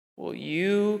Well,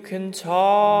 you can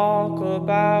talk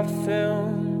about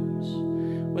films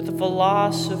with a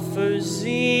philosopher's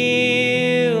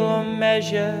zeal, or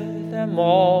measure them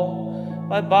all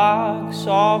by box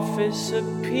office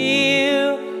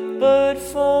appeal. But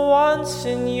for once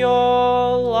in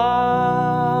your life,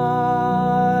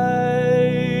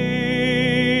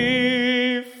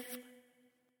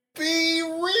 be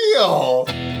real.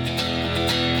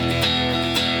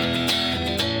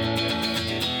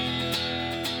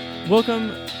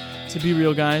 Welcome to Be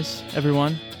Real, guys,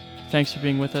 everyone. Thanks for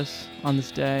being with us on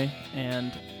this day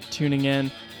and tuning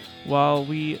in while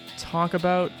we talk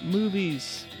about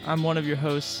movies. I'm one of your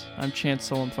hosts. I'm Chance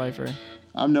Solon Pfeiffer.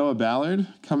 I'm Noah Ballard,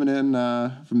 coming in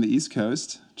from the East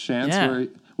Coast. Chance,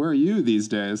 where are you these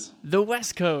days? The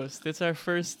West Coast. It's our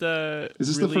first... Is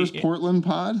this the first Portland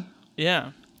pod?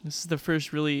 Yeah. This is the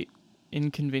first really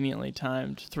inconveniently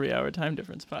timed 3-hour time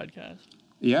difference podcast.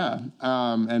 Yeah,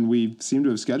 and we seem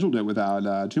to have scheduled it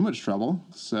without too much trouble.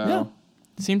 So yeah.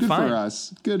 Seemed good fine. for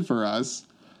us. Good for us.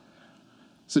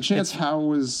 So, Chance,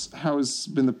 how has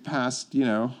been the past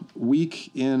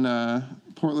week in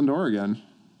Portland, Oregon?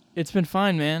 It's been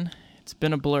fine, man. It's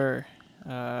been a blur.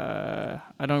 I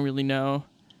don't really know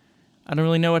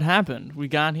what happened. We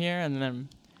got here and then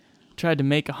tried to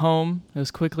make a home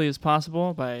as quickly as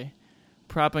possible by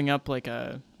propping up like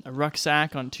a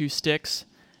rucksack on 2 sticks.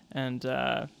 And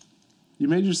you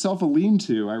made yourself a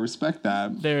lean-to. I respect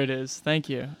that. There it is. Thank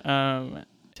you.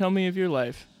 Tell me of your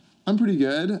life. I'm pretty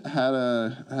good. Had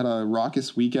a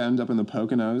raucous weekend up in the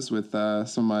Poconos with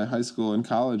some of my high school and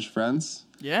college friends.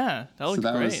 Yeah, that looked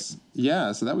great.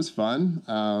 So that was fun.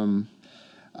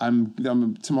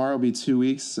 Tomorrow will be 2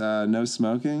 weeks no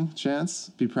smoking. Chance,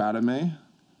 be proud of me.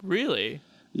 Really?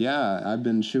 Yeah, I've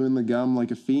been chewing the gum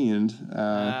like a fiend.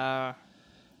 I'm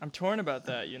torn about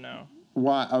that,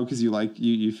 Why? Oh, because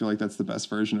you feel like that's the best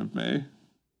version of me.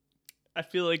 I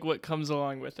feel like what comes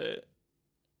along with it.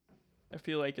 I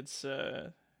feel like it's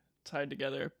tied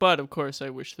together. But of course, I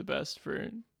wish the best for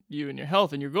you and your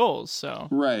health and your goals. So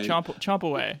right, chomp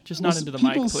away. Just not into the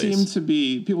mic, please.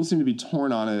 People seem to be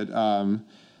torn on it.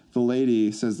 The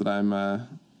lady says that I'm a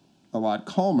lot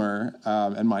calmer,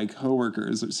 and my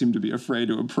coworkers seem to be afraid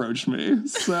to approach me.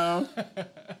 So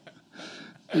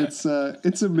it's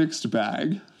a mixed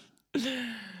bag.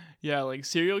 Yeah, like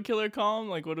serial killer calm?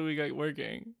 Like, what do we got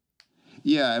working?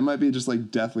 Yeah, it might be just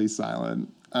like deathly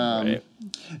silent. Right.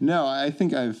 No, I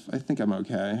think I'm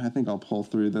okay. I think I'll pull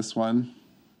through this one.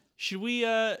 Should we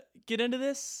get into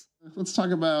this? Let's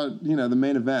talk about, the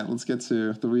main event. Let's get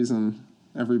to the reason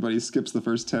everybody skips the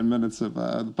first 10 minutes of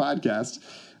the podcast.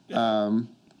 Yeah. On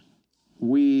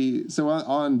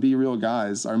Be Real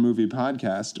Guys, our movie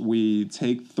podcast, we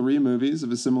take 3 movies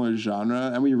of a similar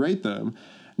genre and we rate them.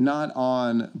 Not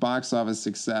on box office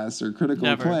success or critical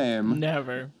acclaim.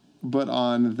 Never. But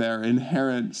on their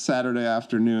inherent Saturday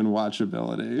afternoon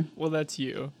watchability. Well, that's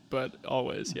you, but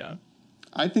always, yeah.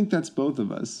 I think that's both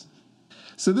of us.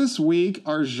 So this week,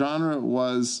 our genre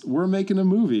was, we're making a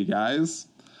movie, guys.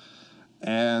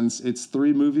 And it's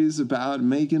 3 movies about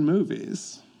making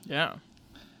movies. Yeah.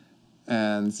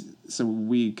 And so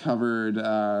we covered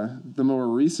the more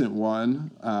recent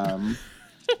one.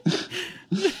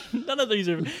 None of these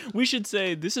are... We should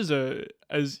say this is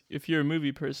as if you're a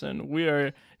movie person, we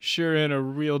are sure in a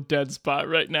real dead spot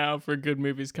right now for good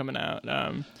movies coming out.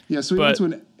 So we went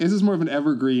to this is more of an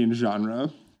evergreen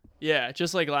genre. Yeah,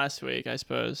 just like last week, I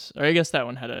suppose. Or I guess that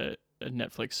one had a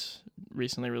Netflix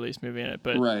recently released movie in it.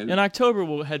 But right. In October,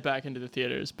 we'll head back into the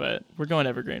theaters, but we're going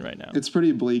evergreen right now. It's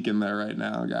pretty bleak in there right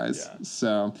now, guys. Yeah.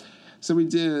 So we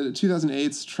did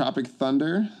 2008's Tropic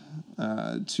Thunder,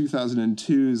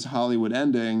 2002's Hollywood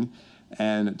Ending,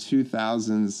 and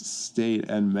 2000's State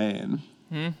and Maine.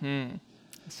 Mm-hmm.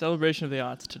 Celebration of the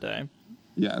aughts today.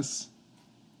 Yes.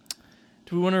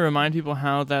 Do we want to remind people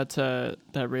how that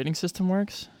rating system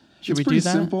works? Should we do that? It's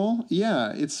pretty simple.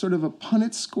 Yeah, it's sort of a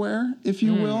Punnett square, if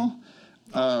you will,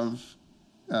 of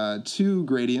 2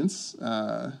 gradients.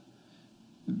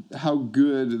 How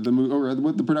good the movie, or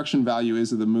what the production value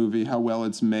is of the movie, how well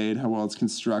it's made, how well it's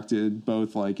constructed,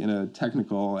 both like in a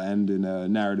technical and in a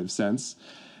narrative sense.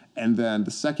 And then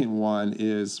the second one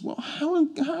is, well, how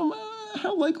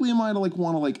likely am I to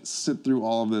want to sit through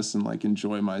all of this and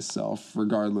enjoy myself,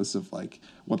 regardless of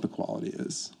what the quality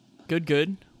is.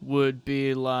 Good would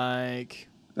be like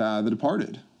The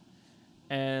Departed,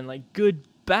 and good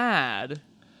bad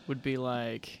would be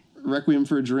like Requiem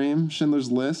for a Dream,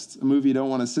 Schindler's List, a movie you don't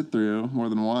want to sit through more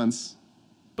than once.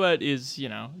 But is, you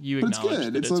acknowledge it's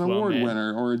good. That it's an award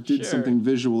winner, or it did something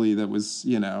visually that was,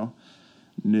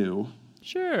 new.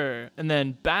 Sure. And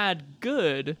then bad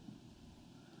good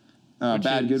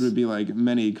Bad Good would be like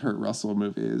many Kurt Russell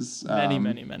movies.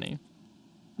 Many.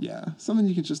 Yeah, something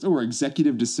you can just, or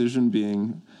Executive Decision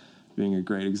being a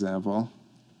great example.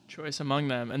 Choice among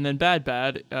them, and then Bad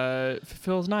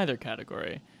fulfills neither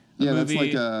category. That's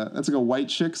like a White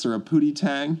Chicks or a Pootie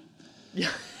Tang. Yeah,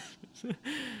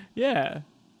 yeah.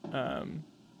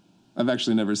 I've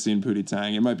actually never seen Pootie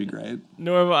Tang. It might be great.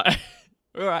 Nor have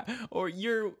I. Or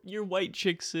your White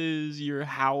Chicks your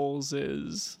Howls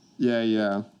is.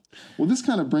 Yeah. Well, this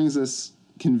kind of brings us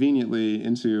conveniently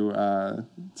into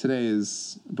today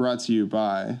is brought to you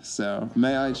by. So,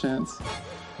 may I, Chance?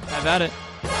 Have at it.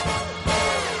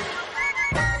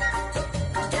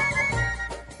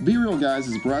 Be Real Guys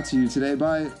is brought to you today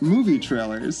by movie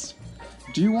trailers.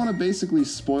 Do you want to basically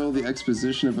spoil the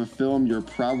exposition of a film you're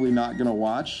probably not going to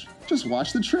watch? Just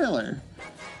watch the trailer.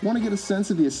 Want to get a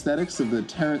sense of the aesthetics of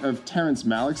Terrence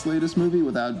Malick's latest movie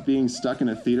without being stuck in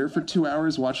a theater for 2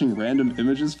 hours watching random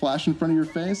images flash in front of your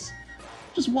face?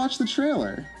 Just watch the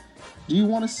trailer. Do you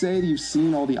want to say that you've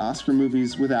seen all the Oscar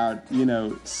movies without,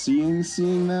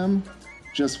 seeing them?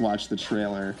 Just watch the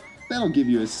trailer. That'll give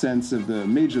you a sense of the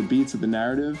major beats of the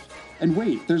narrative. And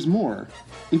wait, there's more.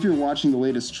 If you're watching the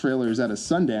latest trailers at a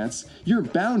Sundance, you're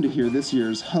bound to hear this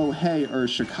year's Ho Hey or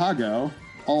Chicago.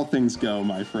 All things go,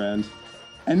 my friend.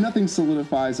 And nothing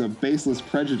solidifies a baseless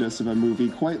prejudice of a movie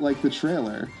quite like the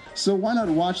trailer. So why not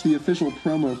watch the official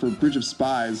promo for Bridge of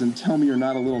Spies and tell me you're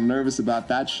not a little nervous about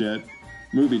that shit?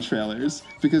 Movie trailers.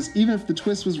 Because even if the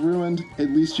twist was ruined,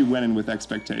 at least you went in with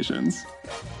expectations.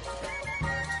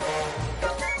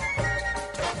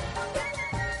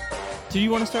 Do you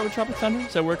want to start with Tropic Thunder?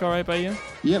 Does that work all right by you?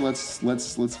 Yeah, let's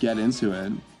get into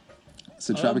it.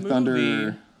 So Tropic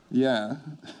Thunder, yeah.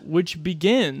 Which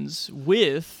begins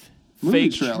with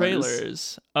Movie fake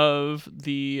trailers of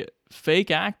the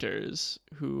fake actors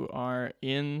who are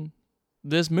in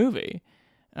this movie.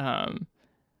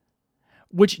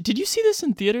 Which, did you see this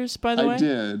in theaters, by the way? I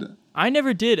did. I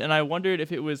never did, and I wondered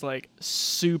if it was like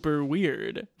super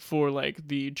weird for like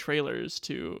the trailers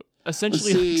to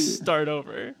essentially start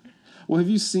over. Well, have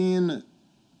you seen?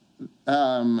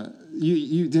 Have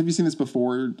you seen this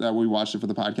before? We watched it for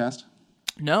the podcast.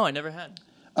 No, I never had.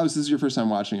 Oh, so this is your first time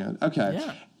watching it? Okay,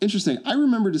 yeah. Interesting. I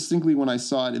remember distinctly when I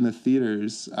saw it in the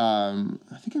theaters. I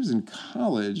think I was in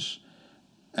college,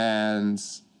 and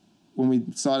when we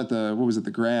saw it at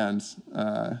the Grand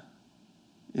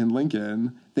in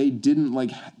Lincoln, they didn't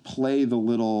like play the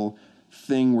little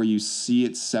thing where you see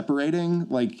it separating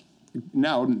like.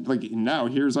 Now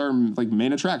here's our like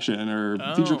main attraction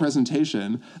or feature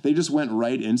presentation. They just went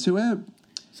right into it.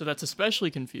 So that's especially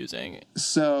confusing.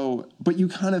 So, but you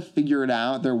kind of figure it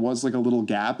out. There was like a little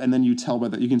gap, and then you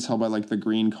can tell by like the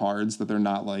green cards that they're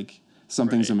not like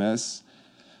something's amiss.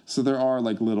 So there are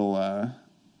like little,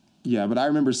 but I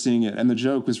remember seeing it, and the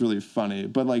joke was really funny.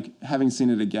 But like having seen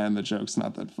it again, the joke's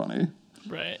not that funny.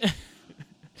 Right.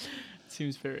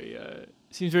 Seems very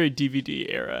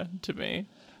DVD era to me.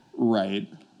 Right.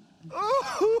 I'm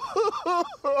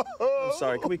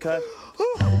sorry, can we cut?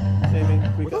 Jamie,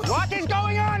 can we cut? What is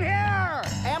going on here?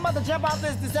 Hey, I'm about to jump off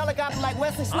this helicopter like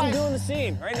Wesley Snipes. I'm doing the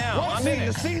scene right now. What scene?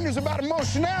 The scene is about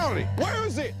emotionality. Where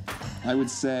is it? I would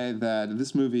say that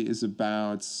this movie is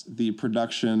about the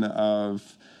production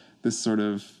of this sort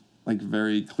of like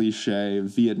very cliche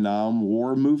Vietnam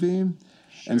War movie.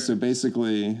 Sure. And so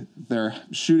basically they're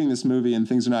shooting this movie and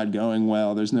things are not going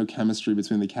well. There's no chemistry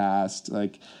between the cast.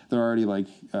 Like they're already like,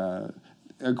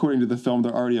 according to the film,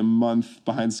 they're already a month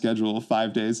behind schedule,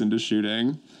 5 days into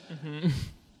shooting. Mm-hmm.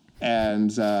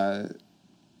 And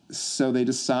so they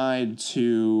decide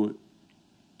to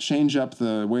change up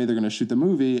the way they're going to shoot the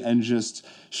movie and just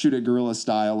shoot it guerrilla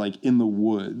style, like in the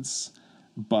woods.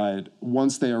 But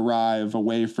once they arrive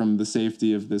away from the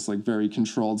safety of this like very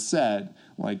controlled set,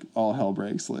 like all hell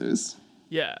breaks loose.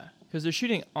 Yeah, because they're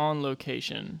shooting on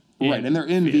location. Right, and they're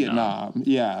in Vietnam.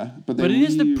 Yeah, but it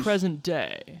is the present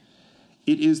day.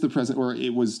 It is the present, or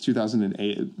it was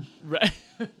 2008. Right,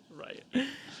 right.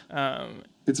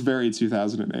 It's very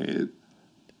 2008.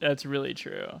 That's really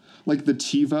true. Like the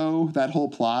TiVo, that whole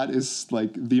plot is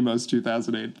like the most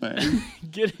 2008 thing.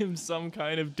 Get him some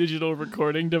kind of digital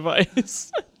recording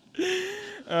device.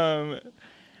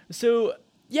 So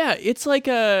yeah, it's like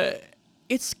a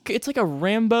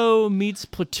Rambo meets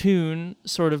Platoon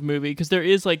sort of movie, because there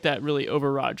is like that really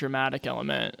overwrought dramatic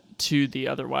element to the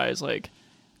otherwise like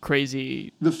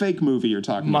crazy, the fake movie you're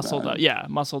talking muscled about.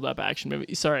 Muscled up action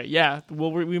movie. Sorry, yeah.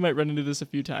 Well, we might run into this a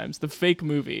few times. The fake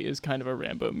movie is kind of a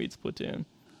Rambo meets Platoon.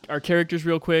 Our characters,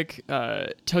 real quick.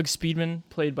 Tug Speedman,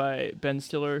 played by Ben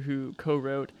Stiller, who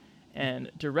co-wrote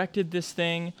and directed this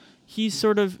thing. He's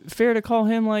sort of fair to call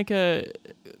him like a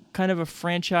kind of a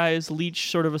franchise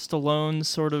leech, sort of a Stallone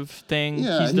sort of thing.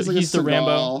 Yeah, he's like he's a the Seagal,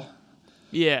 Rambo.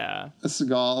 Yeah. a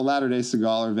Seagal, a latter-day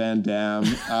Seagal or Van Damme.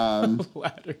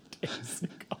 Latter-day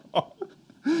Seagal.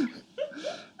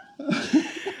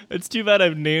 It's too bad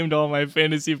I've named all my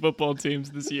fantasy football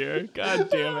teams this year. God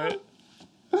damn it.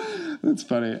 That's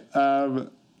funny.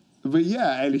 But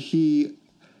yeah, and he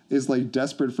is like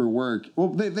desperate for work. Well,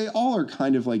 they all are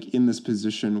kind of like in this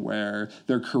position where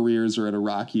their careers are at a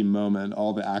rocky moment,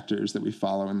 all the actors that we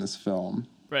follow in this film.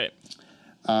 Right.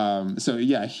 So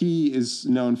yeah, he is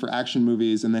known for action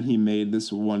movies, and then he made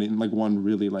this one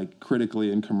really like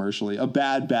critically and commercially a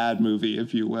bad movie,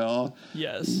 if you will.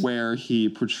 Yes. Where he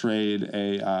portrayed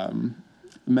a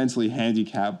mentally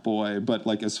handicapped boy, but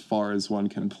like as far as one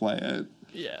can play it.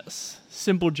 Yes.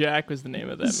 Simple Jack was the name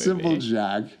of that movie. Simple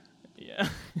Jack. Yeah.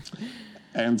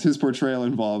 And his portrayal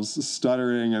involves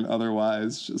stuttering and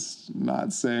otherwise just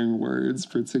not saying words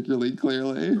particularly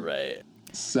clearly. Right.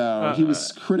 So he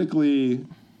was critically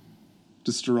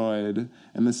destroyed,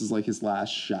 and this is like his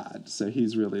last shot. So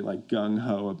he's really like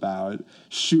gung-ho about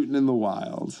shooting in the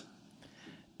wild.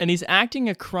 And he's acting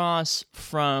across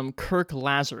from Kirk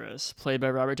Lazarus, played by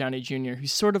Robert Downey Jr.,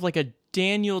 who's sort of like a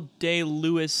Daniel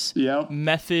Day-Lewis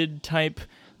method type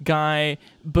guy,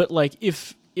 but like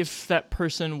if that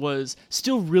person was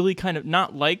still really kind of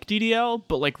not like DDL,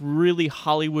 but like really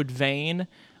Hollywood vain,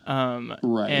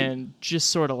 Right. and just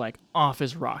sort of like off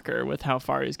his rocker with how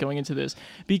far he's going into this,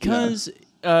 because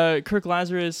Kirk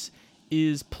Lazarus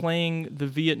is playing the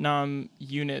Vietnam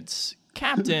unit's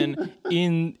captain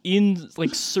in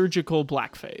like surgical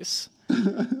blackface,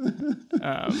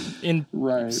 in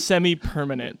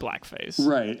semi-permanent blackface,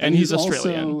 right? and he's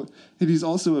Australian. And he's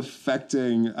also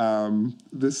affecting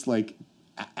this like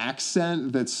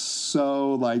accent that's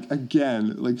so like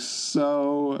again like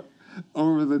so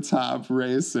over the top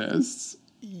racist.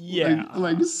 Yeah.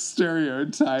 Like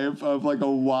stereotype of like a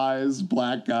wise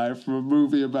black guy from a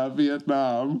movie about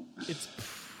Vietnam. It's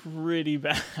pretty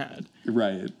bad.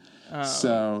 Right.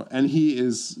 So, and he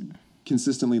is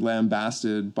consistently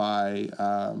lambasted by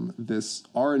this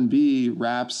R&B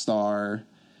rap star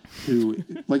who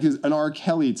like is an R.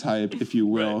 Kelly type, if you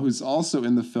will, who's also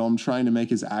in the film trying to make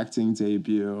his acting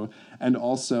debut and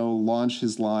also launch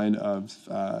his line of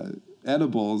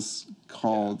edibles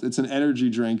called, it's an energy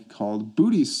drink called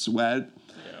Booty Sweat.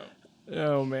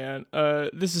 Oh man,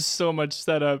 this is so much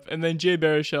setup, and then Jay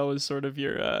Baruchel is sort of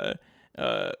your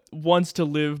wants to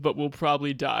live but will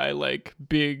probably die, like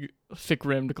big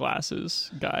thick-rimmed glasses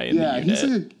guy in the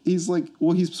unit.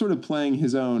 he's sort of playing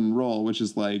his own role, which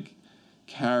is like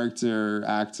character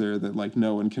actor that like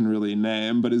no one can really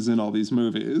name but is in all these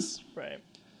movies. Right.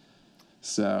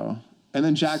 So, and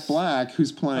then Jack Black,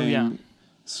 who's playing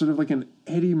sort of like a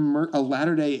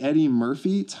latter-day Eddie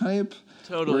Murphy type.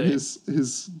 Totally. Where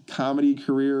his comedy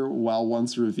career, while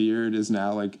once revered, is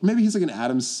now like maybe he's like an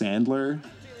Adam Sandler.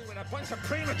 With a bunch of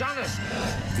prima donnas.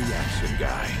 The action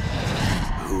guy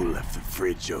who left the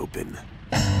fridge open.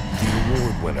 The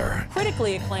award winner.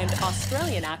 Critically acclaimed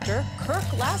Australian actor Kirk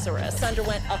Lazarus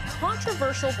underwent a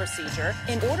controversial procedure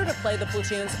in order to play the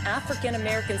platoon's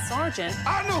African-American sergeant.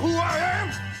 I know who I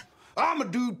am. I'm a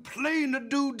dude playing a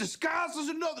dude disguised as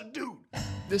another dude.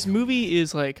 This movie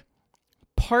is like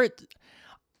part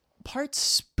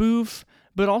spoof,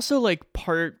 but also like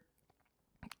part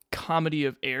comedy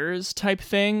of errors type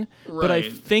thing. Right. But I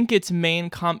think its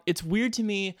main it's weird to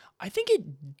me. I think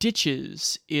it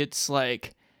ditches its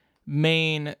like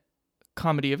main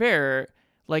comedy of error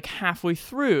like halfway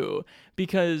through,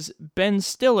 because Ben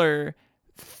Stiller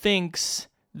thinks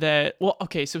that, well,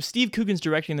 okay, so Steve Coogan's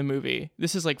directing the movie.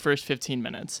 This is like first 15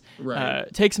 minutes.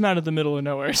 Right. Takes him out of the middle of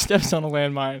nowhere, steps on a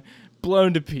landmine,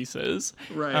 blown to pieces.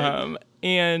 Right.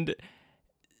 And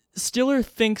Stiller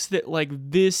thinks that like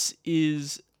this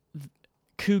is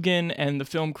Coogan and the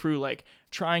film crew like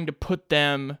trying to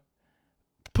putting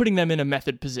them in a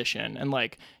method position, and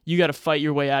like you got to fight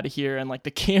your way out of here, and like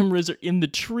the cameras are in the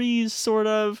trees sort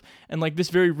of, and like this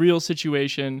very real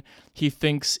situation he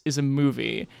thinks is a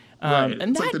movie. Right. And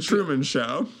it's like the Truman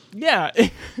Show. Yeah.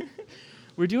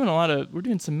 we're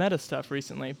doing some meta stuff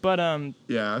recently, but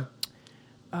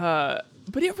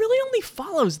but it really only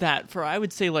follows that for, I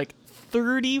would say, like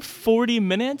 30-40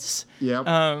 minutes. Yep.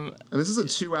 And this is a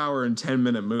 2-hour and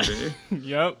 10-minute movie.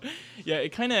 Yep. Yeah, it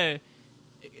kind of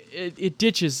it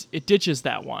ditches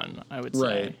that one, I would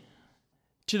say. Right.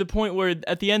 To the point where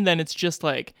at the end then it's just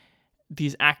like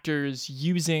these actors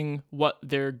using what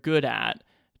they're good at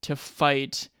to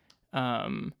fight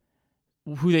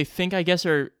who they think, I guess,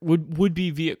 would be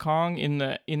Viet Cong in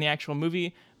the actual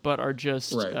movie, but are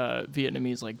just Right.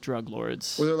 Vietnamese like drug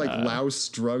lords. Or they're like Laos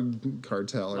drug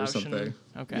cartel or Laotian? something.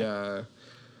 Okay. Yeah.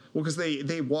 Well, because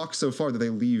they walk so far that they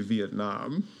leave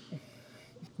Vietnam.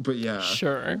 But yeah.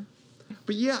 Sure.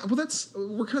 But yeah, well,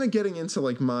 we're kind of getting into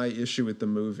like my issue with the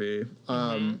movie.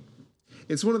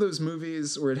 It's one of those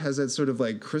movies where it has that sort of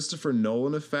like Christopher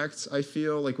Nolan effect. I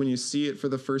feel like when you see it for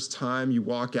the first time, you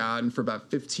walk out and for about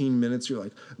 15 minutes, you're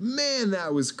like, man,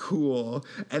 that was cool.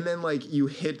 And then like you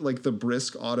hit like the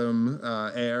brisk autumn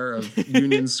air of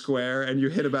Union Square, and you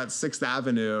hit about 6th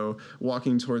Avenue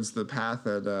walking towards the path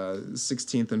at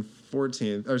 16th and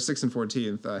 14th, or 6th and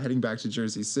 14th, heading back to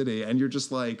Jersey City. And you're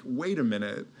just like, wait a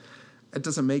minute. It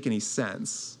doesn't make any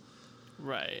sense.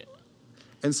 Right.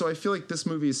 And so I feel like this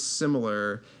movie is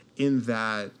similar in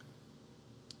that,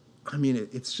 I mean,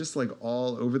 it's just like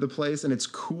all over the place and it's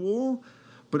cool,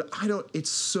 but it's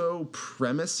so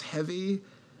premise heavy.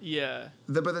 Yeah.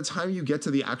 That by the time you get to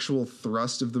the actual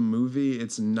thrust of the movie,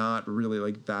 it's not really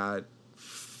like that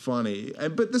funny.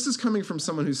 But this is coming from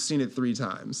someone who's seen it 3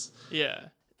 times. Yeah.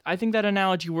 I think that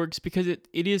analogy works because it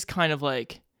is kind of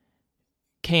like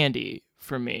candy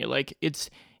for me. Like, it's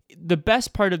the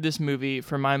best part of this movie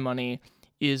for my money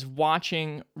is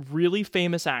watching really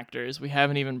famous actors. We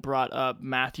haven't even brought up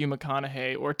Matthew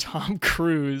McConaughey or Tom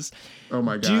Cruise. Oh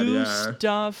my God,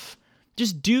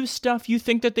 do stuff you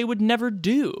think that they would never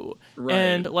do. Right.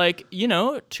 And like, you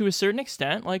know, to a certain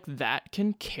extent, like that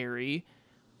can carry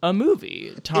a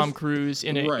movie. Tom Cruise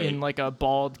in like a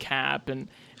bald cap and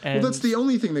well, that's the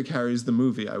only thing that carries the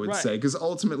movie, I would Right. say, because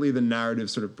ultimately the narrative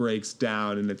sort of breaks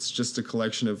down and it's just a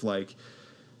collection of like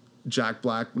Jack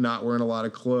Black not wearing a lot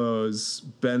of clothes,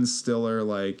 Ben Stiller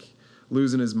like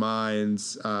losing his mind,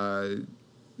 Robert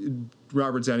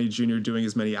Downey Jr. doing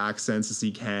as many accents as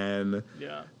he can.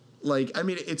 Yeah. Like, I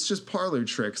mean, it's just parlor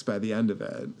tricks by the end of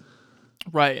it.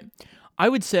 Right. I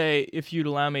would say, if you'd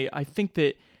allow me, I think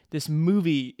that this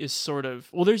movie is sort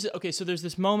of, well, there's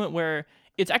this moment where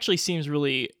it actually seems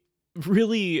really,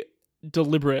 really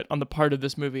deliberate on the part of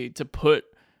this movie to put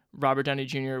Robert Downey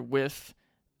Jr. with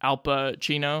Al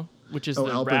Pacino, which is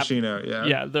Al Pacino, yeah.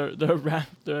 Yeah,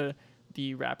 the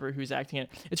rapper who's acting it.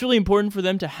 It's really important for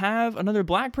them to have another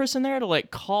black person there to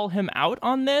like call him out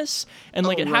on this, and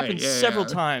like it happens several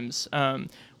times where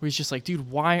he's just like, dude,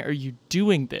 why are you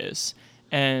doing this?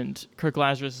 And Kirk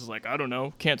Lazarus is like, I don't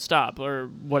know, can't stop or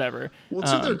whatever. Well,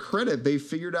 to their credit, they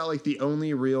figured out like the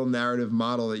only real narrative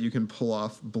model that you can pull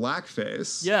off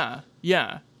blackface. Yeah.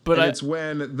 But it's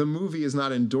when the movie is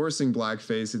not endorsing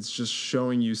blackface, it's just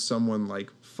showing you someone like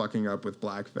fucking up with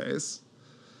blackface.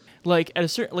 Like at a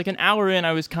certain, like an hour in,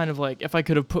 I was kind of like, if I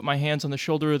could have put my hands on the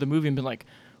shoulder of the movie and been like,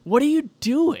 what are you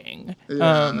doing?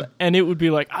 Yeah. And it would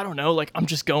be like, I don't know, like I'm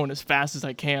just going as fast as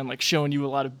I can, like showing you a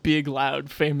lot of big,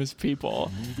 loud, famous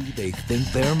people. Movie they think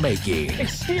they're making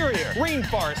Exterior,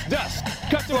 rainforest, dust,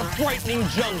 cut to a frightening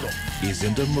jungle.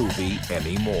 isn't a movie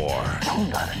anymore.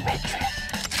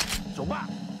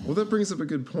 Well, that brings up a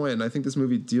good point, and I think this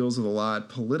movie deals with a lot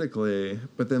politically,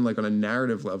 but then like on a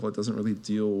narrative level, it doesn't really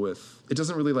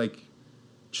like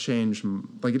change,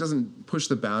 like it doesn't push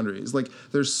the boundaries. Like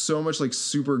there's so much like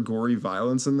super gory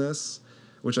violence in this,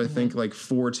 which I think like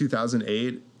for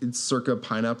 2008, it's circa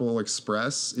Pineapple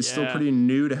Express, is still pretty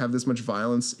new to have this much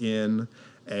violence in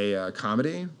a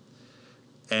comedy.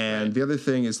 And the other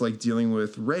thing is like dealing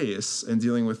with race and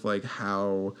dealing with like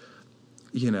how,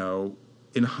 you know,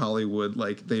 in Hollywood,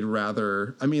 like they'd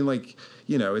rather, I mean, like,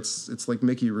 you know, it's like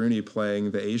Mickey Rooney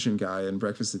playing the Asian guy in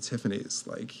Breakfast at Tiffany's.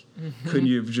 Like, couldn't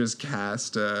you have just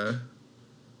cast an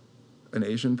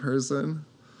Asian person?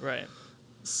 Right.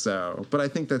 So, but I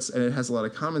think and it has a lot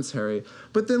of commentary.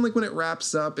 But then, like, when it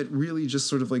wraps up, it really just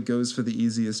sort of like goes for the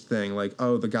easiest thing. Like,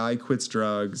 oh, the guy quits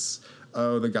drugs.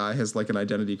 Oh, the guy has like an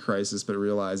identity crisis, but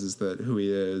realizes that who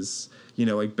he is. You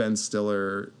know, like Ben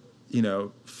Stiller, you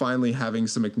know, finally having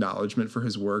some acknowledgement for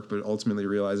his work, but ultimately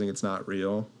realizing it's not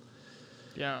real.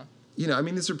 Yeah. You know, I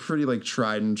mean, these are pretty like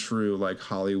tried and true, like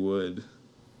Hollywood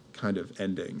kind of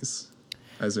endings,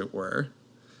 as it were.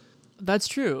 That's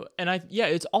true. And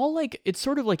it's all like, it's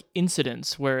sort of like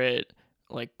incidents where it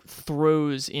like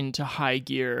throws into high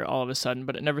gear all of a sudden,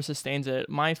 but it never sustains it.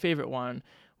 My favorite one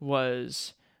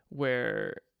was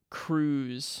where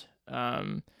Cruise,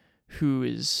 who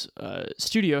is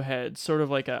studio head, sort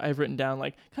of like I've written down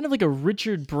like kind of like a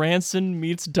Richard Branson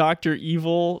meets Dr.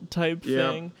 Evil type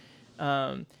thing.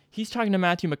 He's talking to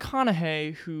Matthew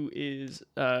McConaughey, who is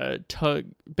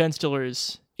Ben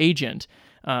Stiller's agent,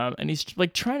 and he's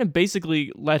like trying to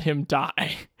basically let him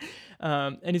die.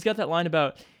 And he's got that line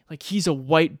about like he's a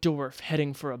white dwarf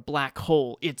heading for a black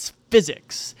hole. It's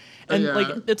physics. And like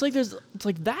it's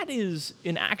like that is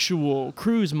an actual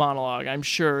Cruise monologue, I'm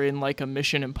sure, in like a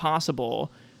Mission Impossible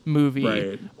movie,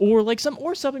 right. or like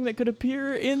something that could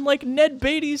appear in like Ned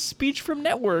Beatty's speech from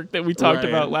Network that we talked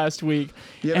about last week.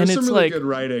 Yeah, and there's it's some really like good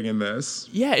writing in this.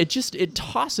 Yeah, it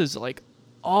tosses like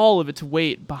all of its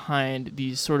weight behind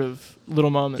these sort of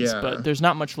little moments, but there's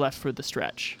not much left for the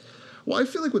stretch. Well, I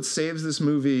feel like what saves this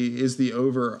movie is the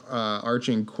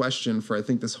overarching question for I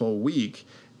think this whole week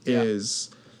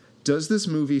is, does this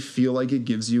movie feel like it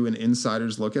gives you an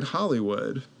insider's look at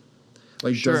Hollywood?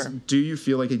 Like, do you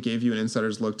feel like it gave you an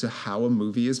insider's look to how a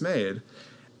movie is made?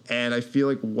 And I feel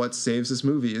like what saves this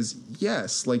movie is,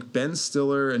 yes, like Ben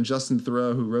Stiller and Justin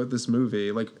Theroux, who wrote this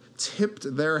movie, like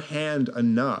tipped their hand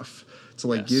enough to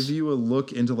like give you a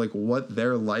look into like what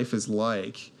their life is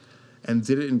like, and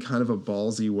did it in kind of a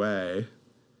ballsy way.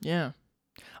 Yeah,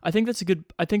 I think that's a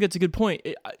good point.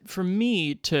 For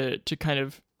me to kind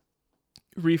of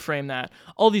reframe that,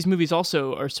 all these movies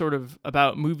also are sort of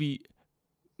about movies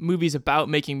about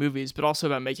making movies, but also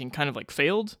about making kind of like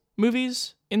failed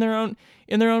movies in their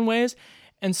own ways.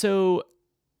 And so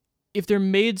if they're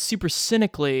made super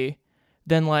cynically,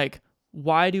 then like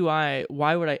why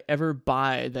would I ever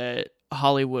buy that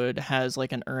Hollywood has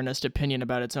like an earnest opinion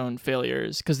about its own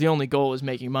failures? Because the only goal is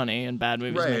making money, and bad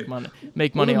movies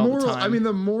make money all the time. I mean,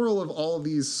 the moral of all of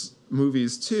these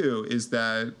movies too is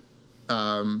that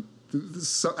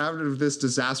out of this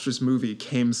disastrous movie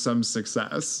came some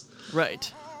success.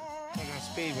 Right.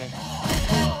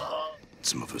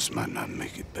 Some of us might not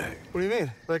make it back. What do you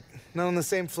mean? Like, not on the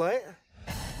same flight?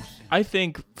 I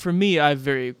think, for me, I've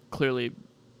very clearly,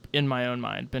 in my own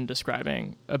mind, been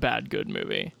describing a bad, good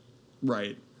movie.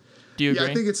 Right. Do you agree?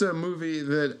 Yeah, I think it's a movie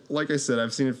that, like I said,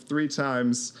 I've seen it 3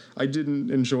 times. I didn't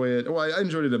enjoy it. Well, I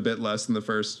enjoyed it a bit less than the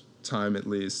first time, at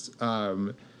least.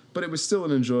 But it was still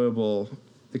an enjoyable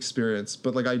experience.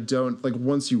 But, like, I don't, like,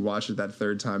 once you watch it that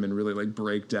 3rd time and really, like,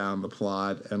 break down the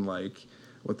plot and, like,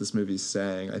 what this movie's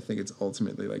saying, I think it's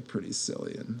ultimately, like, pretty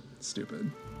silly and stupid.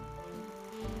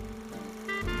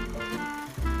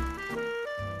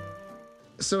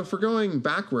 So if we're going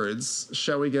backwards,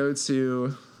 shall we go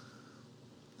to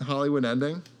Hollywood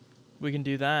Ending? We can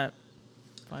do that.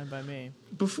 Fine by me.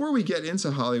 Before we get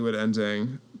into Hollywood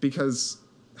Ending, because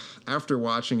after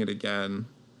watching it again...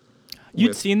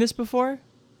 You'd seen this before?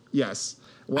 Yes.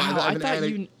 Well, wow, I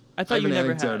thought you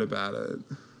never had. About it.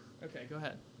 Okay, go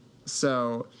ahead.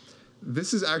 So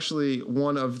this is actually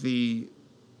one of the...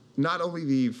 not only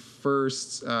the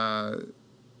first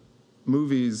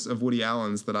movies of Woody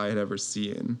Allen's that I had ever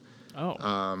seen.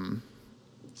 Oh.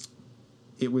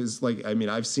 It was like, I mean,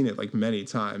 I've seen it like many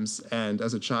times, and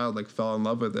as a child, like fell in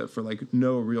love with it for like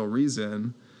no real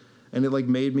reason, and it like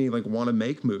made me like want to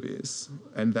make movies,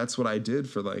 and that's what I did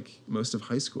for like most of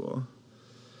high school.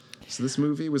 So this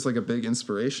movie was like a big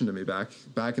inspiration to me back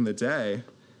in the day,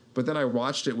 but then I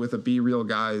watched it with a Be Real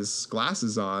Guy's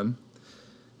glasses on,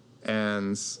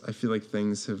 and I feel like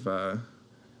things have,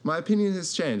 my opinion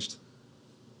has changed.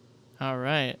 All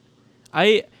right,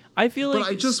 I feel like... But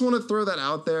I just want to throw that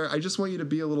out there. I just want you to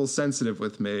be a little sensitive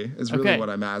with me, is really what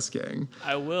I'm asking.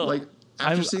 I will. Like,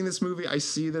 after seeing this movie, I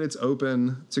see that it's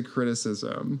open to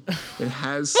criticism. It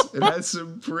has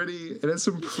some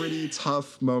pretty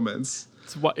tough moments.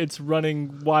 It's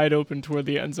running wide open toward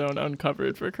the end zone,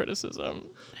 uncovered for criticism.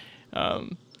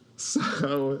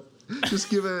 So just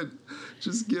give it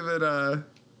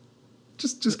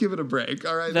a break,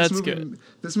 all right? That's good.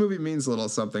 This movie means a little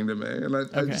something to me, and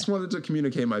I just wanted to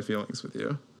communicate my feelings with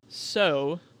you.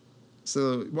 So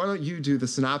why don't you do the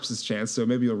synopsis, Chance, so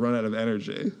maybe you'll run out of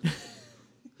energy.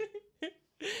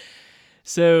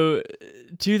 So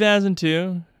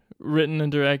 2002, written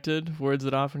and directed, words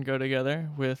that often go together,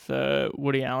 with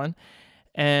Woody Allen.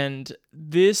 And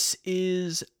this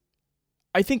is,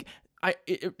 I think...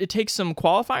 It takes some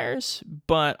qualifiers,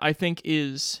 but I think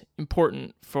is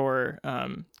important for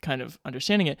kind of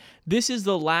understanding it. This is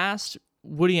the last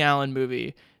Woody Allen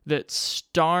movie that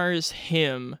stars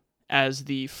him as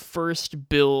the first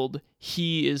build.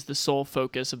 He is the sole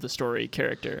focus of the story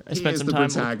character. He is the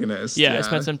protagonist. I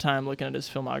spent some time looking at his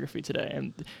filmography today,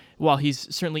 and while he's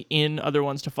certainly in other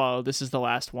ones to follow, this is the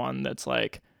last one that's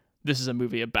like, this is a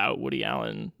movie about Woody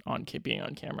Allen being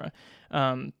on camera.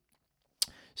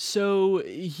 So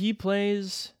he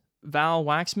plays Val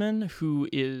Waxman, who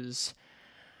is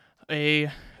a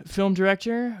film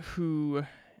director who,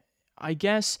 I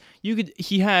guess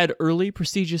he had early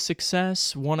prestigious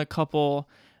success, won a couple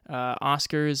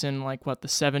Oscars in like the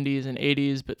 70s and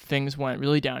 80s, but things went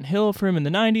really downhill for him in the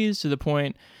 90s to the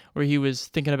point where he was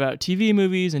thinking about TV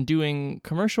movies and doing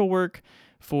commercial work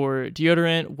for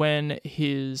deodorant when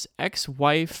his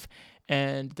ex-wife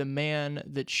and the man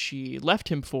that she left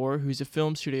him for, who's a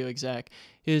film studio exec,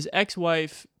 his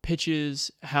ex-wife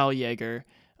pitches Hal Yeager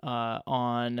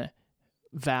on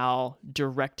Val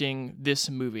directing this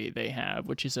movie they have,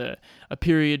 which is a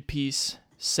period piece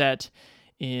set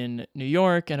in New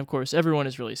York. And of course, everyone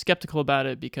is really skeptical about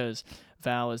it because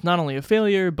Val is not only a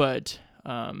failure, but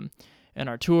an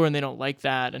auteur, and they don't like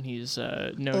that. And he's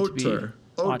known to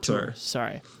be auteur.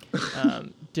 Sorry.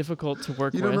 Difficult to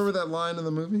work with. You don't remember that line in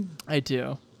the movie? I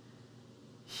do.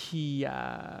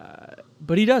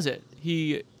 But he does it.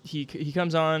 He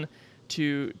comes on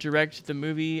to direct the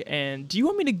movie. And do you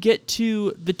want me to get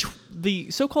to the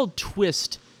so-called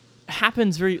twist?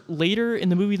 Happens very later in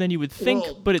the movie than you would think,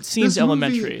 but it seems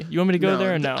elementary. You want me to go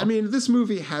there or no? I mean, this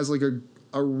movie has like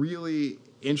a really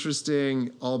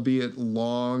interesting, albeit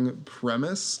long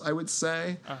premise, I would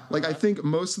say. Like, I think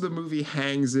most of the movie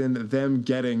hangs in them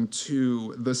getting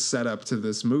to the setup to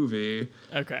this movie.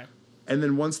 Okay. And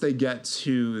then once they get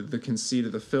to the conceit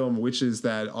of the film, which is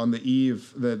that on the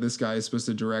eve that this guy is supposed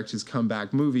to direct his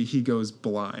comeback movie, he goes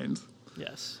blind.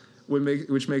 Yes.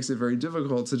 Which makes it very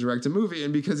difficult to direct a movie.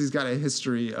 And because he's got a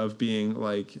history of being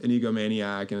like an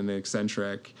egomaniac and an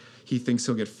eccentric, he thinks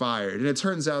he'll get fired. And it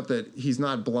turns out that he's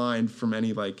not blind from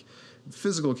any like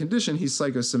physical condition. He's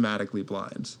psychosomatically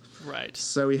blind. Right.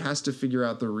 So he has to figure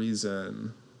out the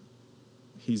reason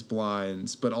he's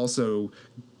blind, but also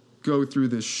go through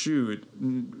this shoot,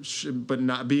 but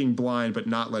not being blind, but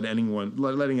not letting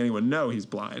anyone know he's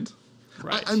blind.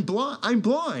 Right. I'm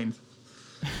blind.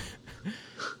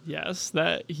 Yes,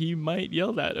 that he might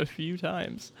yell that a few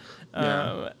times.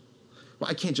 Yeah. Well,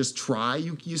 I can't just try.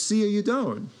 You see or you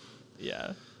don't.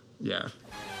 Yeah. Yeah.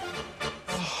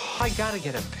 I gotta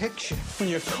get a picture. When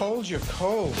you're cold, you're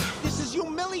cold. This is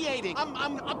humiliating.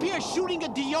 I'm up here shooting a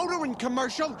deodorant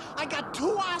commercial. I got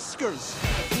 2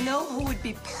 Oscars. You know who would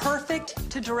be perfect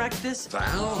to direct this?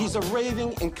 Val. He's a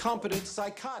raving, incompetent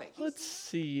psychotic. Let's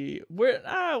see.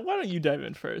 Why don't you dive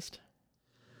in first?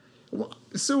 Well,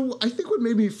 so I think what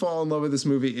made me fall in love with this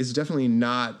movie is definitely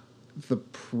not the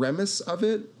premise of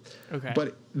it,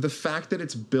 but the fact that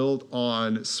it's built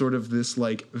on sort of this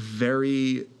like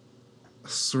very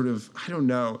sort of, I don't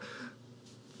know,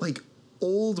 like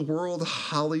old world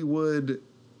Hollywood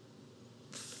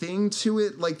thing to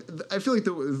it. Like I feel like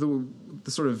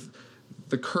the sort of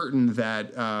the curtain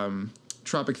that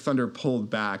Tropic Thunder pulled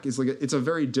back is like it's a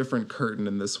very different curtain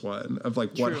in this one of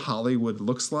like what Hollywood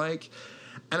looks like.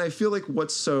 And I feel like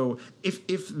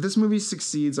if this movie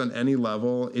succeeds on any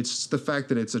level, it's just the fact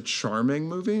that it's a charming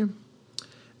movie.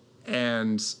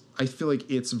 And I feel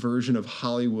like its version of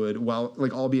Hollywood, while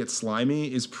like albeit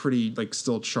slimy, is pretty like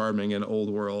still charming in old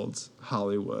world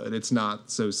Hollywood. It's not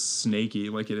so snaky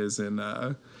like it is in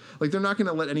like they're not going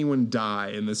to let anyone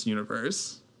die in this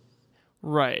universe.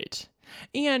 Right.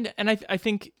 And I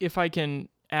think if I can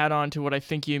add on to what I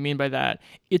think you mean by that,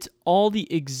 it's all the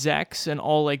execs and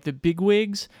all like the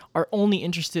bigwigs are only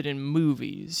interested in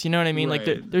movies. You know what I mean? Right.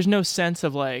 Like there's no sense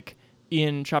of like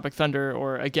in Tropic Thunder,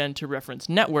 or again to reference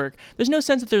Network, there's no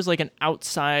sense that there's like an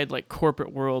outside like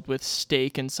corporate world with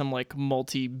stake in some like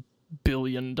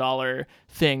multi-billion-dollar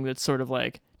thing that's sort of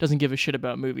like doesn't give a shit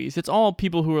about movies. It's all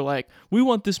people who are like, we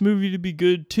want this movie to be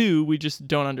good too. We just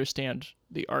don't understand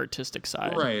the artistic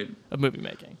side of movie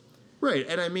making. Right.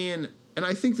 And I mean, and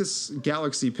I think this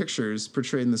Galaxy Pictures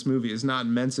portrayed in this movie is not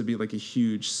meant to be like a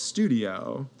huge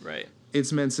studio. Right.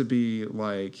 It's meant to be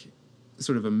like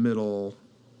sort of a middle,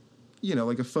 you know,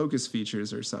 like a Focus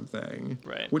Features or something.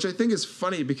 Right. Which I think is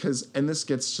funny because, and this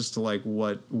gets just to like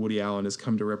what Woody Allen has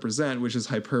come to represent, which is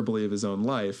hyperbole of his own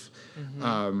life.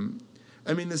 Mm-hmm.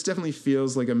 I mean, this definitely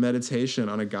feels like a meditation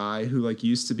on a guy who like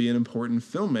used to be an important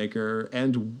filmmaker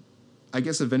and I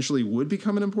guess eventually would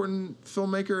become an important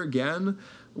filmmaker again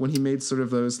when he made sort of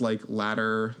those like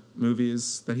latter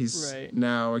movies that he's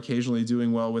now occasionally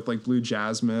doing well with, like Blue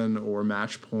Jasmine or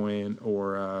Match Point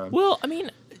or well, I mean,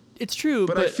 it's true,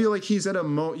 but I feel like he's at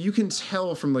a you can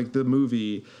tell from like the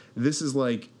movie this is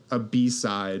like a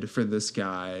B-side for this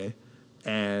guy,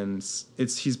 and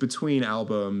he's between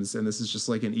albums and this is just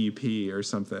like an EP or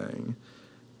something.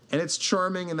 And it's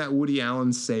charming in that Woody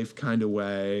Allen safe kind of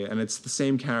way, and it's the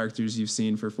same characters you've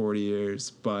seen for 40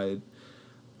 years, but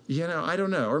you know, I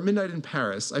don't know. Or Midnight in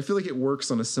Paris. I feel like it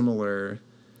works on a similar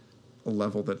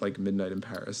level that like Midnight in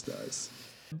Paris does.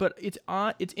 But it's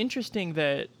interesting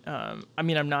that I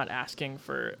mean, I'm not asking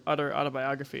for utter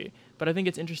autobiography, but I think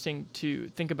it's interesting to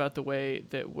think about the way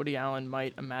that Woody Allen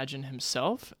might imagine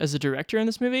himself as a director in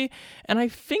this movie. And I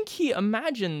think he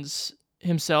imagines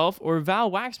himself, or Val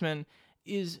Waxman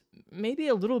is maybe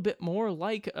a little bit more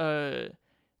like a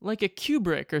like a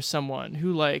Kubrick or someone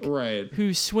who like Right.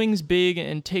 who swings big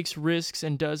and takes risks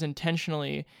and does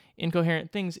intentionally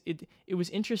incoherent things. It was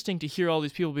interesting to hear all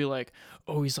these people be like,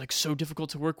 oh, he's like so difficult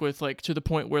to work with, like to the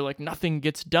point where like nothing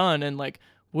gets done. And like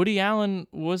Woody Allen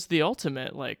was the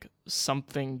ultimate, like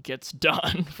something gets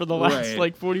done for the last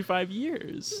like 45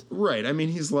 years. Right. I mean,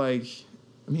 he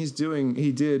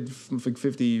did like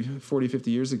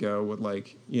 50 years ago what,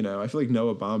 like, you know, I feel like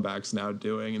Noah Baumbach's now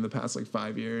doing in the past like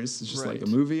 5 years. It's just like a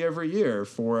movie every year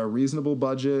for a reasonable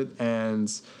budget,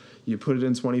 and you put it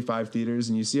in 25 theaters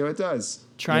and you see how it does.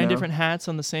 Trying different hats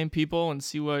on the same people and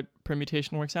see what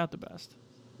permutation works out the best.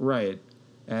 Right.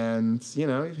 And, you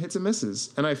know, hits and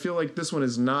misses. And I feel like this one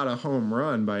is not a home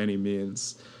run by any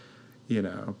means, you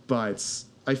know, but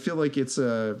I feel like it's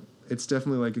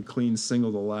definitely like a clean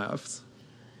single to left.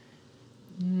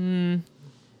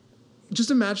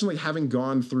 Just imagine like having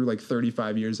gone through like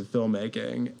 35 years of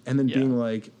filmmaking and then being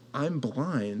like, I'm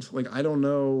blind. Like, I don't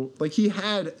know. Like, he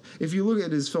had, if you look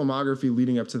at his filmography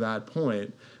leading up to that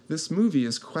point, this movie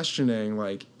is questioning,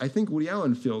 like, I think Woody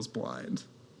Allen feels blind.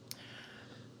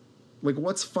 Like,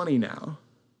 what's funny now?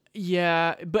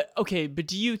 Yeah, but okay, but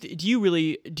do you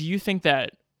think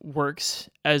that works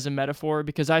as a metaphor?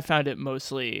 Because I found it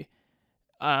mostly,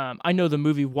 I know the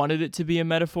movie wanted it to be a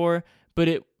metaphor, but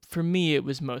for me it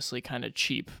was mostly kind of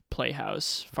cheap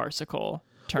playhouse farcical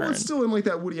turn. Well, it's still in like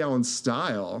that Woody Allen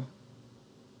style.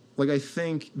 Like, I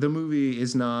think the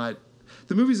movie's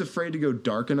afraid to go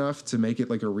dark enough to make it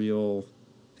like a real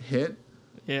hit.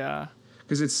 Yeah.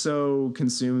 Because it's so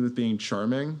consumed with being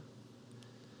charming.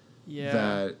 Yeah.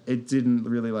 That it didn't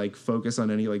really like focus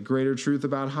on any like greater truth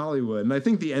about Hollywood. And I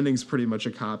think the ending's pretty much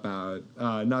a cop out.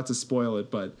 Not to spoil it,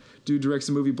 but dude directs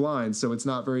a movie blind, so it's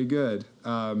not very good.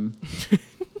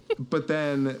 But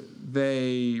then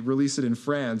they release it in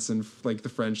France, and like the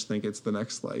French think it's the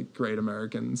next like great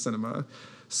American cinema.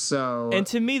 So, and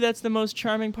to me, that's the most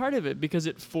charming part of it, because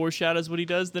it foreshadows what he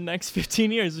does the next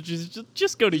 15 years, which is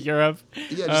just go to Europe.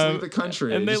 Yeah, just leave the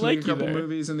country. And they just like make a couple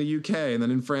movies in the UK, and then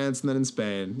in France, and then in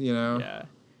Spain, you know?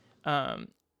 Yeah.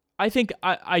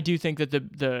 I do think that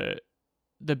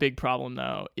the big problem,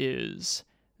 though, is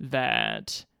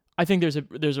that I think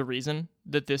there's a reason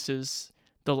that this is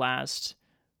the last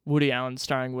Woody Allen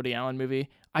starring Woody Allen movie.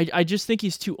 I just think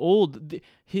he's too old. The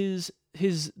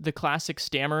classic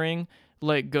stammering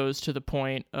like goes to the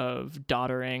point of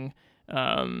doddering.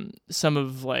 Some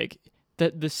of like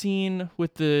the scene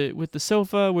with the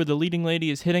sofa where the leading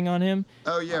lady is hitting on him.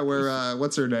 Oh yeah, where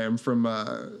what's her name from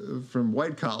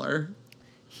White Collar?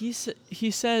 He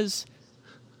says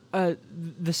the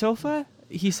sofa.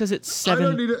 He says it 7. I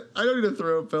don't need a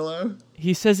throw pillow.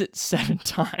 He says it 7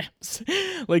 times.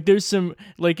 Like there's some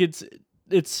like it's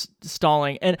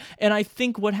stalling, and I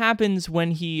think what happens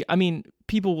when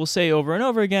people will say over and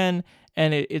over again,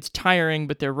 and it's tiring,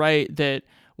 but they're right, that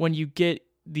when you get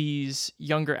these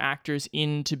younger actors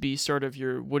in to be sort of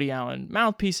your Woody Allen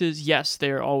mouthpieces, yes,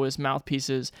 they're always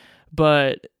mouthpieces,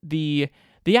 but the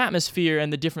atmosphere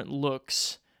and the different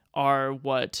looks are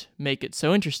what make it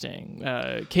so interesting.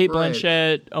 Kate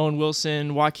Blanchett, Owen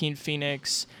Wilson, Joaquin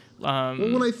Phoenix. Well,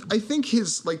 when I think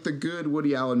his like the good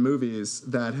Woody Allen movies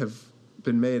that have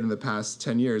been made in the past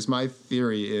 10 years, my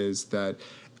theory is that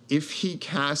if he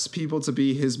casts people to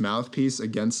be his mouthpiece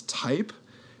against type,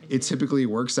 it typically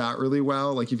works out really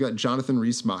well. Like, you've got Jonathan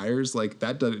Rhys-Meyers, like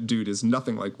that dude is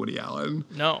nothing like Woody Allen.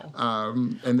 No.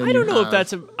 And then I don't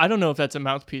know if that's a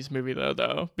mouthpiece movie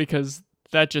though, because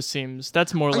that just seems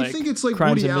that's more like I think it's like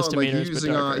Crimes Woody and Allen, like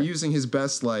Misdemeanors, using his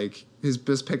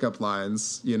best pickup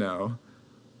lines. You know,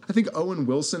 I think Owen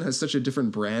Wilson has such a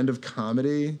different brand of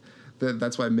comedy.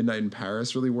 That's why Midnight in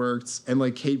Paris really worked. And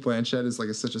like Kate Blanchett is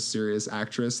like such a serious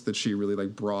actress that she really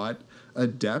like brought a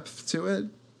depth to it.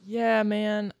 Yeah,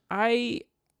 man. I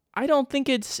don't think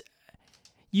it's,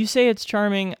 you say it's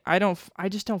charming. I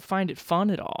just don't find it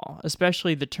fun at all,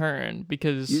 especially the turn,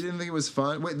 because you didn't think it was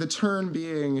fun. Wait, the turn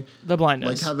being the blindness,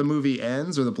 like how the movie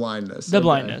ends, or the blindness? The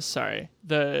blindness. Sorry,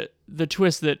 the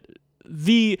twist that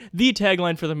the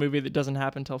tagline for the movie that doesn't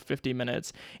happen until 50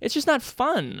 minutes. It's just not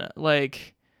fun.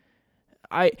 Like,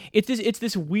 it's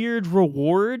this weird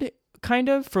reward kind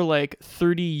of for like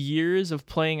 30 years of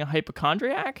playing a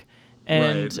hypochondriac,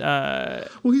 and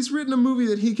well, he's written a movie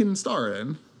that he can star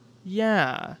in.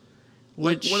 Yeah.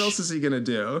 What else is he gonna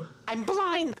do? I'm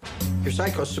blind. You're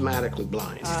psychosomatically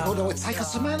blind. Oh no, it's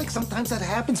psychosomatic. Sometimes that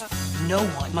happens. No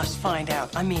one must find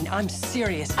out. I mean, I'm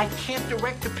serious. I can't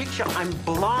direct a picture. I'm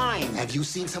blind. Have you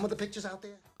seen some of the pictures out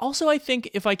there? Also, I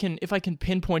think if I can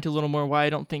pinpoint a little more why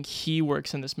I don't think he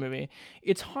works in this movie,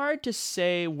 it's hard to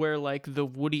say where like the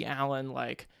Woody Allen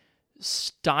like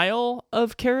style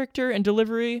of character and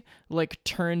delivery like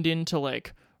turned into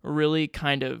like really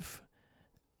kind of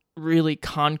really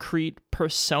concrete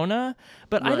persona,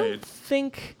 but I don't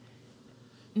think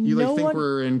you think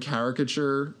we're in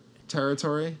caricature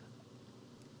territory.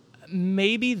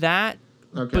 Maybe that,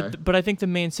 okay, but I think the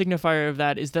main signifier of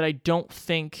that is that I don't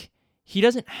think he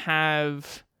doesn't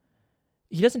have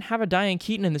a Diane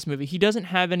Keaton in this movie. He doesn't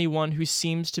have anyone who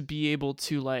seems to be able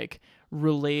to like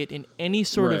relate in any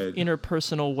sort of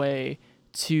interpersonal way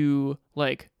to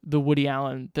like the Woody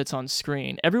Allen that's on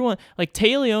screen. Everyone like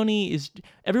Téa Leoni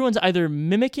everyone's either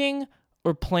mimicking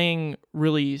or playing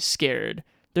really scared.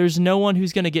 There's no one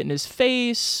who's going to get in his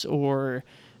face or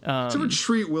So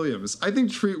Treat Williams. I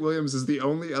think Treat Williams is the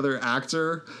only other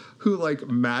actor who like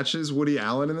matches Woody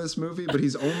Allen in this movie, but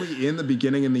he's only in the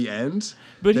beginning and the end.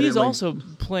 But he's also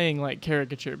playing like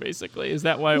caricature, basically. Is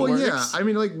that why it works? Yeah. I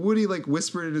mean, like Woody like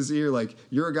whispered in his ear, like,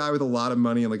 you're a guy with a lot of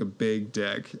money and like a big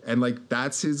dick, and like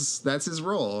that's his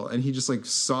role, and he just like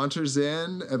saunters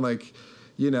in and like,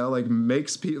 you know, like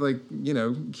makes people like, you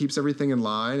know, keeps everything in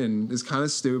line and is kind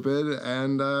of stupid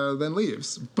and then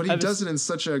leaves. But he does it in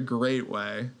such a great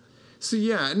way. So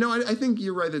yeah, no, I think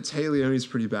you're right that Téa Leoni's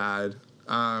pretty bad.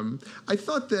 I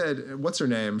thought that what's her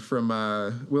name from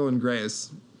Will and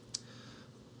Grace,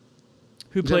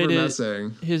 who played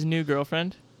his new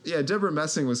girlfriend. Yeah, Deborah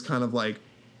Messing was kind of like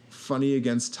funny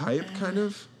against type, kind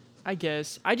of. I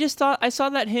guess I just thought I saw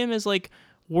that him as like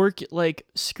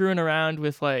screwing around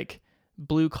with like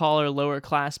blue collar lower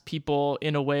class people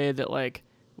in a way that like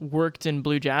worked in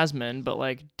Blue Jasmine, but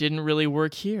like didn't really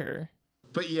work here.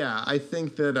 But yeah, I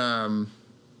think that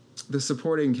the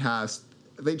supporting cast,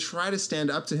 they try to stand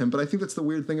up to him, but I think that's the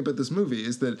weird thing about this movie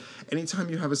is that anytime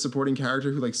you have a supporting character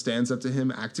who like stands up to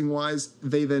him acting wise,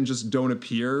 they then just don't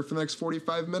appear for the next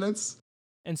 45 minutes.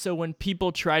 And so when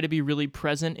people try to be really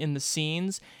present in the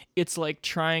scenes, it's like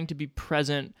trying to be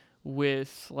present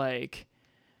with like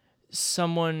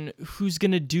someone who's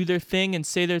going to do their thing and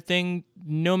say their thing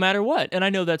no matter what. And I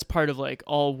know that's part of like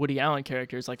all Woody Allen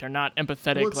characters, like they're not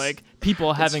empathetic, like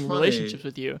people having relationships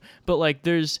with you, but like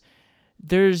there's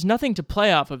nothing to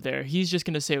play off of there. He's just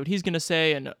going to say what he's going to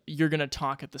say, and you're going to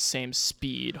talk at the same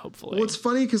speed, hopefully. Well, it's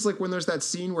funny because like when there's that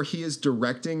scene where he is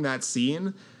directing that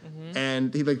scene,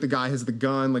 and he like the guy has the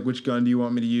gun, like, which gun do you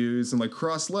want me to use? And like,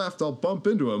 cross left, I'll bump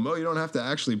into him. Oh, you don't have to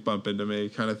actually bump into me,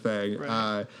 kind of thing.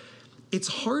 Right. It's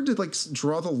hard to like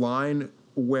draw the line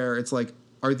where it's like,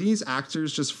 are these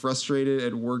actors just frustrated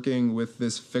at working with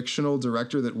this fictional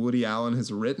director that Woody Allen has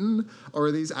written? Or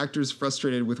are these actors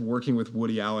frustrated with working with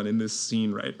Woody Allen in this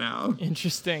scene right now?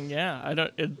 Interesting. Yeah.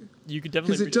 You could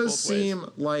definitely, because it does seem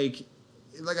like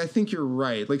I think you're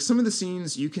right. Like some of the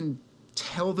scenes you can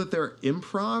tell that they're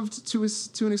improv to a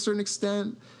certain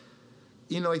extent.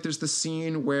 You know, like there's the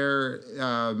scene where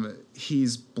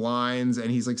he's blind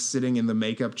and he's like sitting in the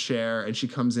makeup chair and she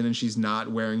comes in and she's not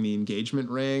wearing the engagement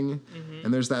ring. Mm-hmm.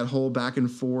 And there's that whole back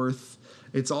and forth.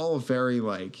 It's all very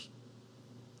like,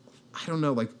 I don't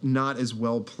know, like not as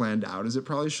well planned out as it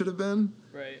probably should have been.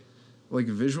 Right. Like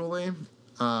visually.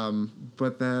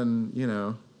 But then, you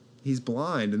know, he's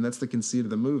blind and that's the conceit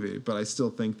of the movie. But I still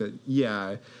think that,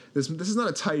 yeah, this is not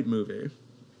a tight movie.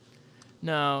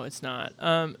 No, it's not.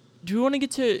 Do we want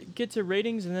to get to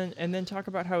ratings and then talk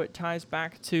about how it ties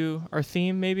back to our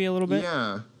theme maybe a little bit?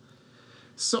 Yeah.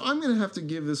 So I'm going to have to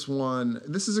give this one,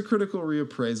 this is a critical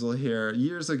reappraisal here.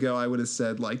 Years ago, I would have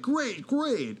said like, great.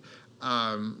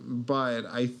 But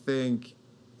I think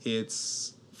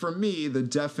it's, for me, the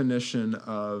definition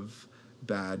of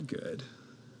bad good.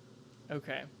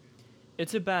 Okay.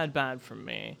 It's a bad from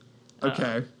me.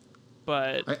 Okay.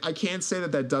 But I can't say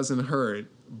that doesn't hurt,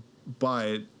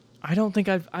 but I don't think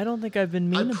I've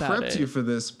been mean about it. I prepped you for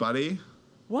this, buddy.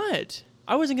 What?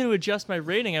 I wasn't going to adjust my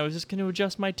rating. I was just going to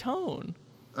adjust my tone.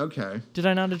 Okay. Did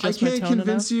I not adjust my tone enough? I can't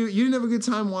convince you. You didn't have a good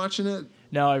time watching it?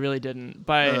 No, I really didn't.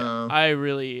 I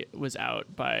really was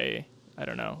out by, I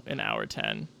don't know, an hour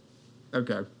 10.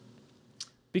 Okay.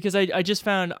 Because I just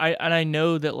found, I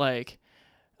know that like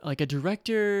a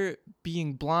director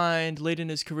being blind late in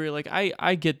his career, like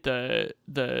I get the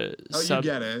you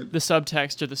get it. The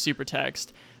subtext or the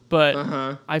supertext. But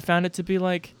I found it to be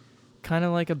like kind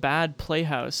of like a bad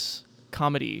Playhouse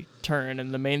comedy turn,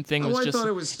 and the main thing was I just thought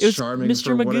it was charming Mr.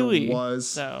 for Magooey. what it was.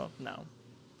 So no.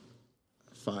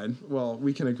 Fine. Well,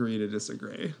 we can agree to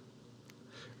disagree.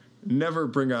 Never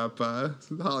bring up the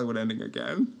Hollywood ending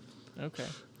again. Okay.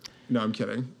 No, I'm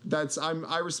kidding.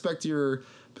 I respect your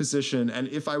position, and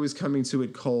if I was coming to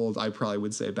it cold, I probably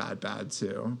would say bad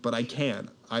too. But I can't.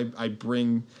 I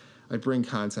bring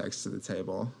context to the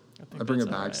table. I bring a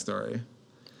backstory.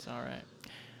 It's all right.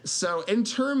 So in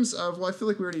terms of, well, I feel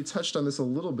like we already touched on this a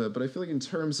little bit, but I feel like in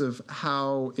terms of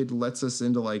how it lets us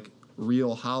into like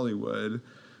real Hollywood,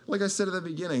 like I said at the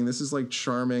beginning, this is like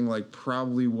charming, like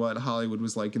probably what Hollywood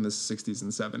was like in the 60s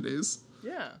and 70s.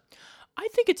 Yeah. I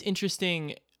think it's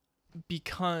interesting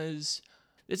because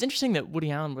it's interesting that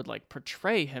Woody Allen would like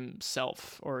portray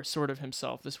himself or sort of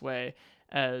himself this way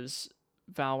as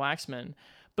Val Waxman.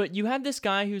 But you have this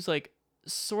guy who's like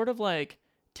sort of like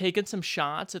taken some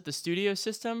shots at the studio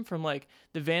system from like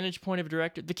the vantage point of a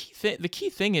director. The key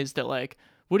thing is that like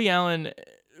Woody Allen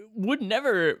would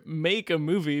never make a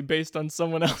movie based on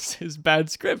someone else's bad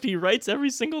script. He writes every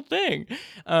single thing.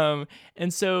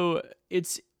 And so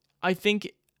I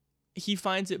think he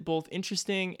finds it both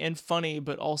interesting and funny,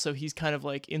 but also he's kind of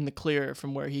like in the clear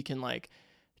from where he can like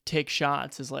take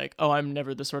shots as like, oh, I'm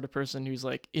never the sort of person who's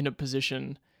like in a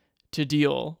position to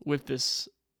deal with this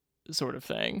sort of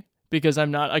thing, because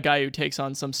I'm not a guy who takes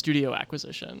on some studio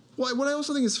acquisition. Well, what I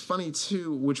also think is funny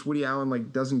too, which Woody Allen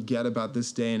like doesn't get about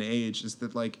this day and age, is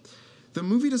that like the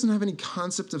movie doesn't have any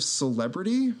concept of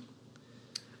celebrity.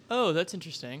 Oh, that's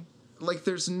interesting. Like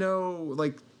there's no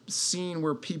like scene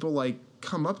where people like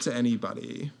come up to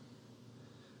anybody,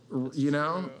 you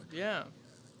know? Yeah.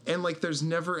 And like there's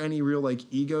never any real like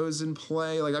egos in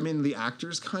play. Like I mean the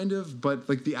actors kind of, but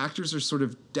like the actors are sort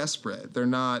of desperate. They're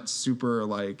not super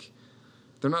like,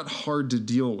 they're not hard to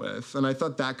deal with. And I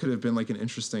thought that could have been like an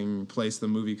interesting place the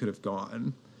movie could have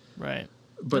gone. Right.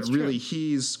 But That's really true.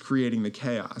 he's creating the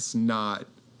chaos, not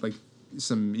like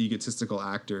some egotistical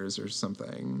actors or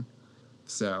something.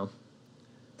 So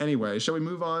anyway, shall we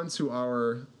move on to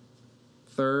our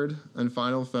third and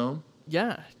final film?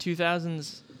 Yeah,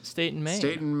 2000's State and Maine.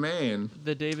 State and Maine.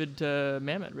 The David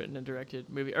Mamet written and directed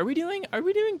movie. Are we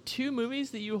doing two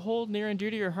movies that you hold near and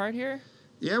dear to your heart here?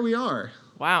 Yeah, we are.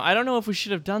 Wow, I don't know if we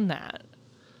should have done that.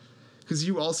 Because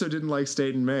you also didn't like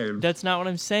State and Maine. That's not what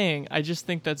I'm saying. I just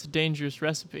think that's a dangerous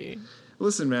recipe.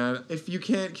 Listen, man, if you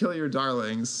can't kill your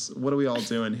darlings, what are we all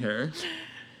doing here?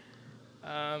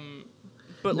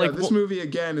 But no, like this movie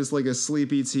again is like a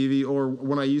sleepy TV. Or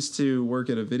when I used to work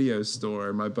at a video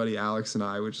store, my buddy Alex and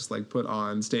I would just like put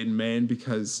on State and Maine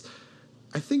because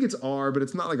I think it's R, but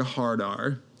it's not like a hard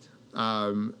R.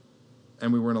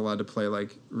 And we weren't allowed to play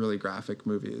like really graphic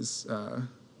movies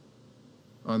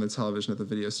on the television at the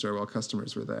video store while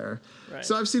customers were there. Right.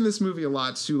 So I've seen this movie a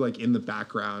lot too, like in the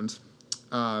background,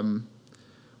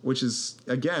 which is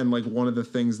again like one of the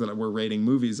things that we're rating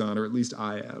movies on, or at least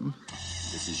I am.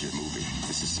 This is your movie.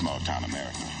 This is small town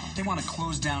America. They want to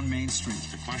close down Main Street.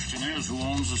 The question is, who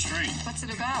owns the street? What's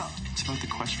it about? It's about the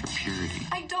quest for purity.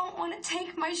 I don't want to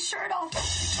take my shirt off.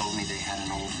 They told me they had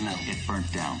an old mill. It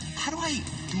burnt down. How do I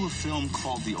do a film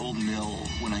called The Old Mill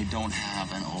when I don't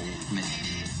have an old mill?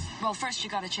 Well, first you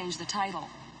got to change the title.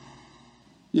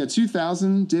 Yeah,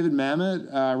 2000, David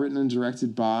Mamet, written and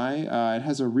directed by. It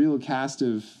has a real cast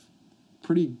of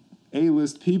pretty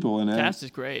A-list people in it. Cast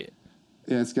is great.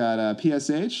 Yeah, it's got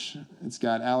PSH. It's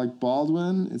got Alec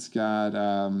Baldwin. It's got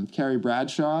Carrie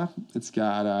Bradshaw. It's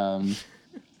got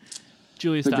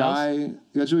Julia Stiles.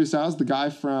 Julia Stiles, the guy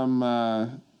from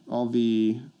all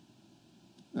the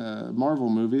Marvel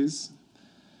movies.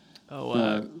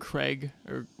 Oh, Craig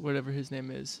or whatever his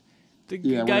name is. The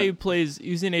guy who plays,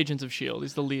 he's in Agents of S.H.I.E.L.D.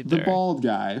 He's the lead there. The bald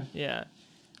guy. Yeah.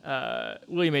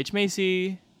 William H.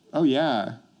 Macy. Oh,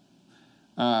 yeah.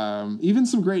 Even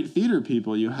some great theater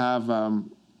people. You have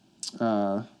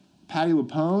Patti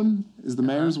LuPone is the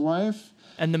mayor's wife.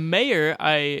 And the mayor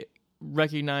I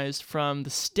recognized from The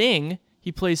Sting.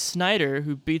 He plays Snyder,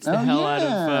 who beats the hell out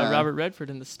of Robert Redford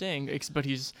in The Sting, but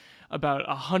he's about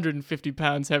 150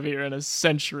 pounds heavier and a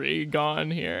century gone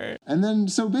here. And then,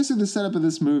 so basically the setup of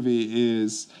this movie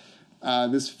is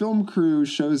this film crew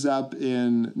shows up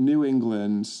in New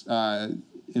England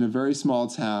in a very small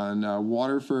town,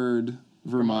 Waterford,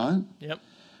 Vermont. Yep.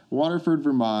 Waterford,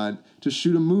 Vermont, to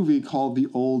shoot a movie called The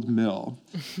Old Mill.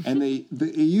 And it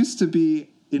used to be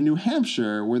in New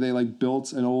Hampshire, where they like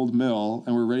built an old mill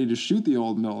and were ready to shoot the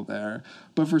old mill there.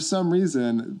 But for some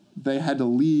reason, they had to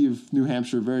leave New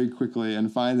Hampshire very quickly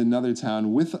and find another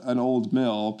town with an old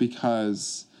mill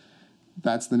because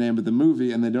that's the name of the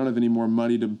movie, and they don't have any more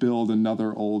money to build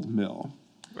another old mill.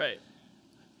 Right.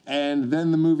 And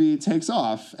then the movie takes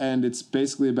off, and it's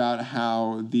basically about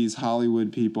how these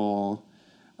Hollywood people,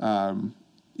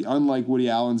 unlike Woody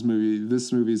Allen's movie,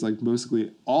 this movie is like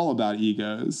mostly all about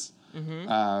egos.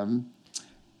 Mm-hmm.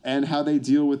 And how they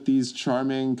deal with these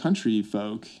charming country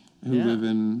folk who live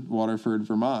in Waterford,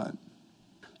 Vermont.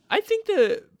 I think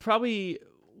probably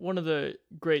one of the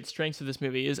great strengths of this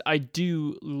movie is I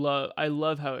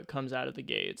love how it comes out of the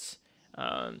gates.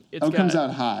 It comes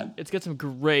out hot. It's got some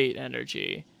great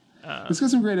energy. It's got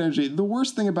some great energy. The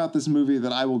worst thing about this movie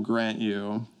that I will grant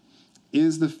you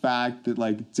is the fact that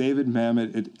like David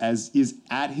Mamet is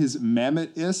at his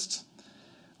Mametist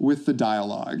with the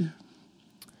dialogue.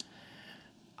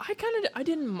 I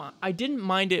didn't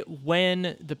mind it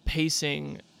when the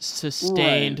pacing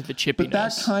sustained the chippiness. But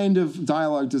that kind of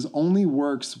dialogue only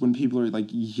works when people are like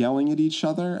yelling at each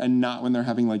other and not when they're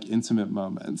having like intimate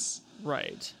moments.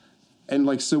 Right. And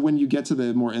like, so when you get to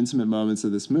the more intimate moments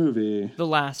of this movie, the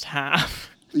last half,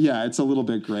 yeah, it's a little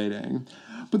bit grating.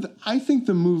 But I think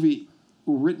the movie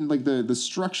written, like the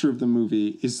structure of the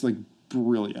movie is like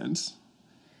brilliant.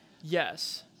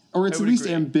 Yes. Or it's at least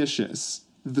ambitious.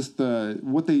 The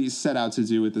what they set out to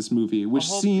do with this movie, which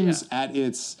seems at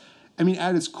its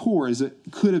core is it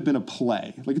could have been a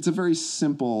play. Like it's a very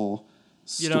simple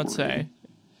story. You don't say.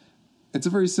 It's a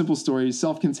very simple story,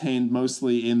 self-contained,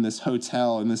 mostly in this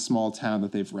hotel in this small town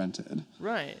that they've rented.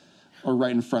 Right. Or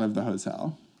right in front of the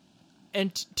hotel.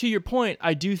 And to your point,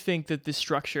 I do think that the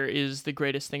structure is the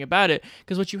greatest thing about it,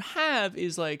 because what you have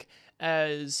is like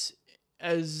as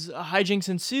hijinks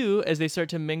ensue, as they start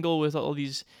to mingle with all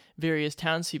these various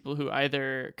townspeople who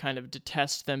either kind of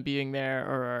detest them being there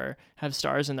or have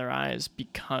stars in their eyes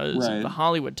because of the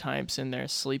Hollywood types in their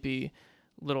sleepy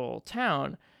little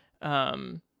town.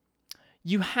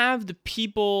 You have the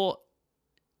people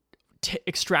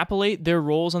extrapolate their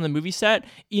roles on the movie set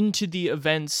into the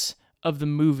events of the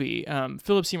movie.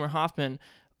 Philip Seymour Hoffman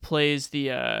plays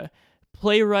the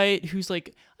playwright who's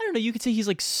like, I don't know, you could say he's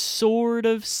like sort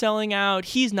of selling out.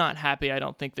 He's not happy. I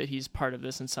don't think that he's part of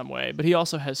this in some way, but he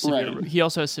also has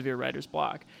severe writer's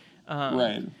block.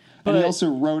 Right. But he also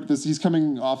wrote this. He's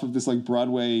coming off of this like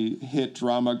Broadway hit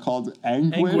drama called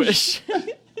Anguish.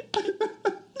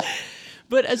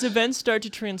 But as events start to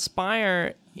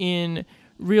transpire in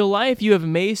real life, you have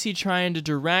Macy trying to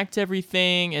direct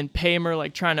everything and Paymer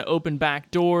like trying to open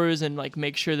back doors and like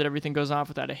make sure that everything goes off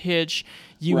without a hitch.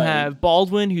 You have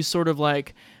Baldwin, who's sort of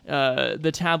like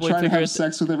the tabloid trying figure. To have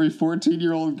sex with every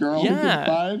 14-year-old girl who can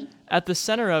find. At the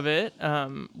center of it,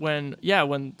 when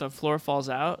the floor falls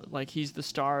out, like he's the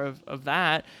star of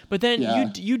that. But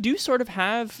then you do sort of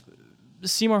have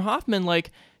Seymour Hoffman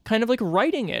like kind of like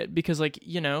writing it, because like,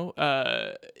 you know,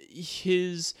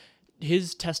 his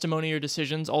testimony or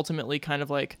decisions ultimately kind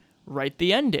of like write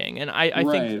the ending. And I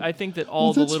think that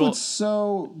that's what's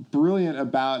so brilliant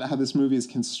about how this movie is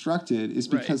constructed is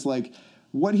because like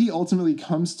what he ultimately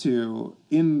comes to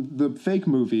in the fake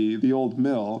movie, The Old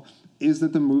Mill, is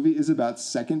that the movie is about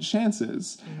second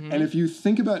chances. Mm-hmm. And if you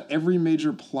think about every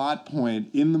major plot point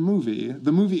in the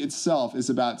movie itself is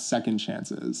about second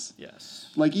chances. Yes.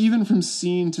 Like even from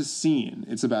scene to scene,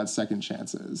 it's about second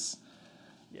chances.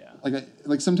 Yeah.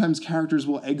 Like sometimes characters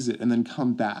will exit and then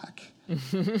come back.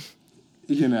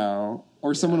 You know,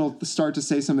 or someone will start to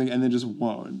say something and then just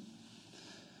won't.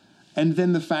 And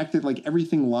then the fact that like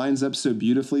everything lines up so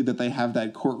beautifully that they have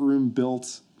that courtroom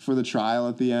built for the trial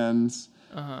at the end.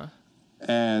 Uh-huh.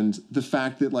 And the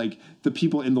fact that like the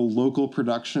people in the local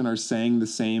production are saying the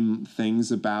same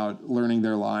things about learning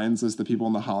their lines as the people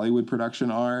in the Hollywood production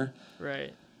are.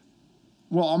 Right.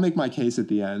 Well, I'll make my case at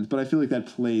the end, but I feel like that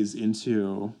plays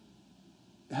into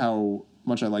how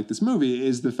much I like this movie,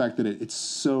 is the fact that it's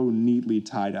so neatly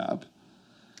tied up.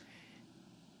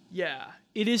 Yeah,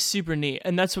 it is super neat.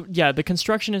 And that's, the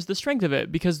construction is the strength of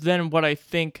it, because then what I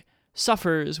think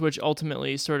suffers, which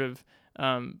ultimately sort of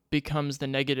becomes the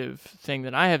negative thing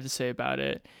that I have to say about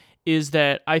it, is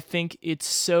that I think it's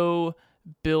so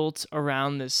built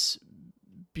around this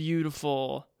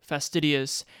beautiful,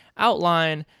 fastidious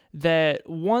outline that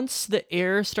once the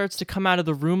air starts to come out of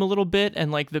the room a little bit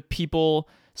and like the people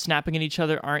snapping at each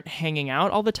other aren't hanging out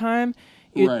all the time,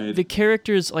 the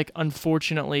characters like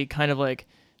unfortunately kind of like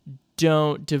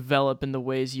don't develop in the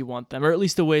ways you want them, or at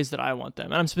least the ways that I want them.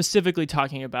 And I'm specifically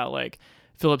talking about like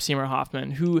Philip Seymour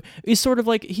Hoffman, who is sort of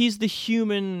like, he's the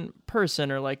human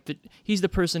person, or like he's the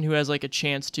person who has like a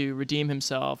chance to redeem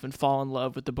himself and fall in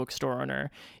love with the bookstore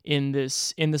owner in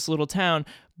this little town.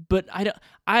 But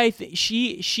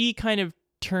she kind of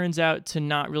turns out to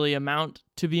not really amount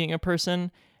to being a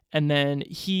person. And then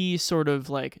he sort of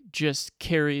like just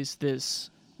carries this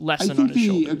lesson on his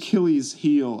shoulders. I think the Achilles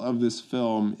heel of this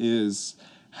film is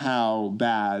how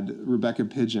bad Rebecca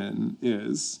Pidgeon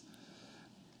is.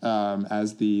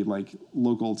 As the like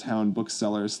local town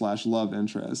bookseller / love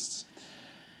interest.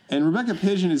 And Rebecca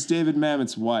Pidgeon is David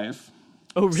Mamet's wife.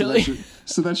 Oh, really?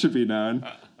 So that should be known.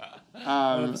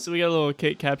 So we got a little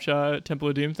Kate Capshaw Temple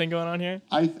of Doom thing going on here?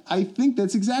 I think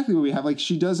that's exactly what we have. Like,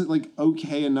 she does it like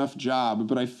okay enough job,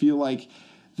 but I feel like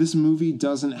this movie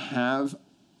doesn't have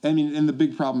I mean, and the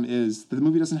big problem is that the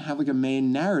movie doesn't have like a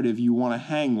main narrative you want to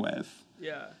hang with.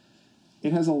 Yeah.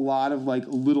 It has a lot of like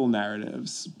little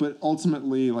narratives, but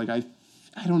ultimately, like I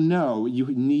don't know, you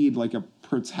need like a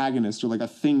protagonist or like a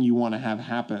thing you want to have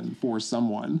happen for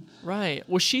someone. Right.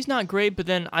 Well, she's not great, but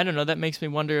then I don't know. That makes me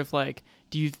wonder if like,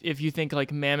 if you think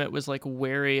like Mamet was like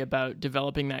wary about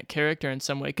developing that character in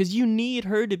some way, because you need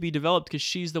her to be developed because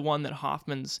she's the one that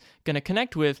Hoffman's gonna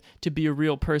connect with to be a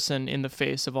real person in the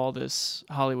face of all this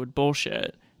Hollywood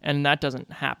bullshit, and that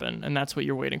doesn't happen, and that's what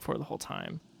you're waiting for the whole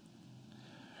time.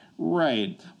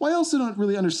 Right. Well, I also don't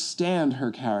really understand her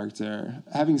character,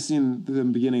 having seen the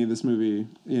beginning of this movie,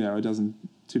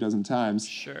 two dozen times.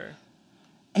 Sure.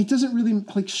 It doesn't really,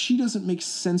 like, she doesn't make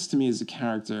sense to me as a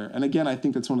character. And again, I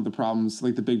think that's one of the problems,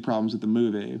 like the big problems with the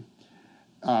movie.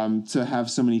 To have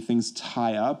so many things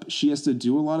tie up, she has to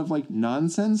do a lot of, like,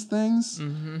 nonsense things.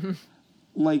 Mm-hmm.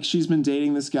 Like, she's been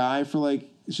dating the guy from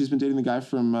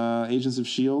Agents of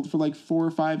S.H.I.E.L.D. for, like, 4 or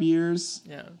 5 years.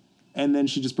 Yeah. And then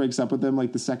she just breaks up with him,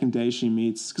 like, the second day she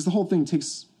meets. Because the whole thing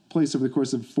takes place over the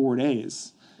course of 4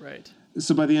 days. Right.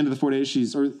 So by the end of the 4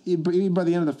 days, by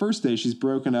the end of the first day, she's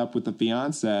broken up with the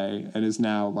fiance and is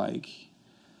now, like,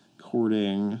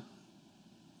 courting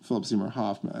Philip Seymour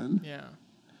Hoffman. Yeah.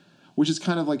 Which is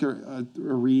kind of like a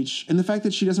reach. And the fact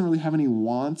that she doesn't really have any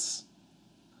wants.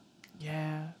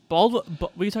 Yeah.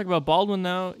 We talk about Baldwin,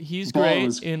 though. He's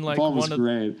great in, like, Baldwin's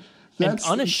great. And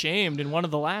unashamed in one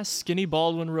of the last skinny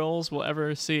Baldwin roles we'll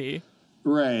ever see.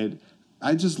 Right.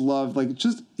 I just love, like,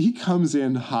 he comes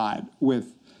in hot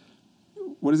with,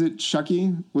 what is it,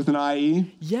 Chucky with an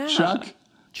IE? Yeah.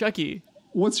 Chucky.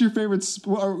 What's your favorite,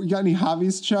 you got any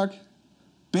hobbies, Chuck?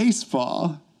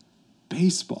 Baseball.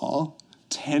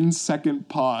 10-second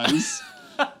pause.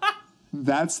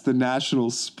 That's the national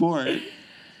sport.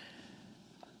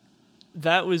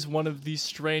 That was one of the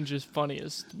strangest,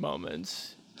 funniest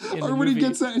moments. Or when he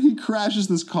gets out, he crashes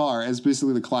this car as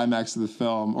basically the climax of the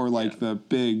film, or like the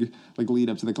big like lead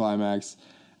up to the climax.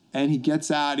 And he gets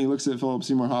out and he looks at Philip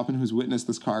Seymour Hoffman, who's witnessed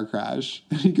this car crash,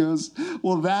 and he goes,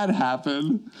 "Well, that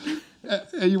happened."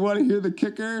 And you want to hear the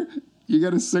kicker? You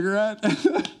got a cigarette?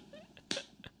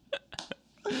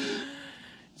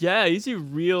 Yeah, he's a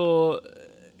real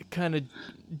kind of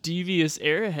devious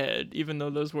airhead, even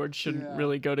though those words shouldn't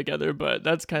really go together, but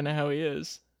that's kind of how he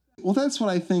is. Well, that's what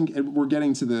I think. We're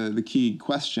getting to the key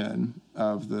question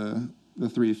of the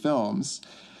three films.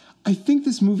 I think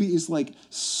this movie is like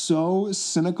so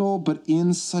cynical, but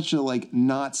in such a like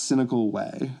not cynical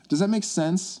way. Does that make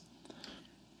sense?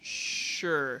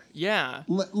 Sure. Yeah.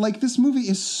 Like this movie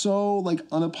is so like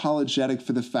unapologetic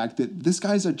for the fact that this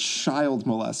guy's a child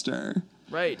molester.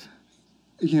 Right.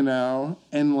 You know,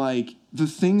 and like the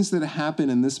things that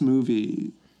happen in this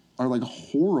movie are like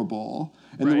horrible.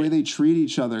 And the way they treat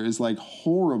each other is like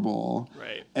horrible.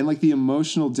 Right. And like the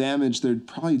emotional damage they're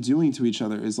probably doing to each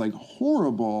other is like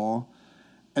horrible.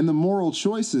 And the moral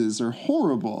choices are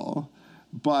horrible.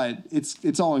 But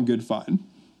it's all in good fun.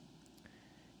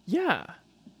 Yeah.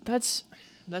 That's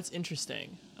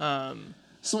interesting.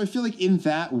 So I feel like in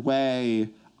that way,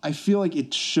 I feel like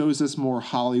it shows us more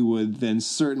Hollywood than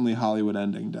certainly Hollywood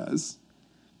Ending does.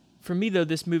 For me, though,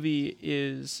 this movie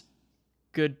is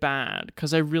good bad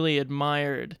because I really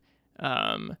admired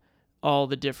all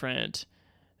the different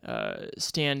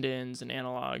stand-ins and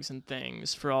analogs and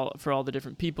things for all the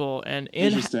different people and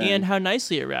how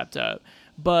nicely it wrapped up.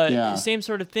 But same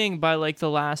sort of thing, by like the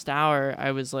last hour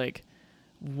I was like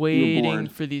waiting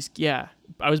for these I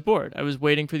was bored. I was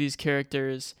waiting for these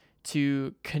characters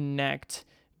to connect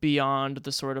beyond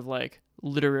the sort of like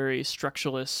literary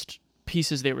structuralist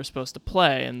pieces they were supposed to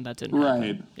play, and that didn't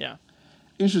happen. Yeah.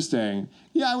 Interesting.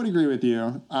 Yeah, I would agree with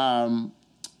you.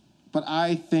 But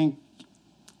I think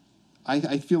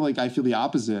I feel the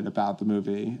opposite about the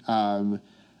movie.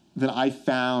 That I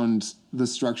found the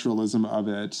structuralism of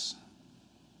it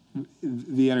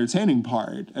the entertaining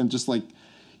part, and just like,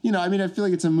 I mean, I feel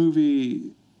like it's a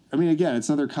movie. I mean, again, it's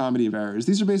another comedy of errors.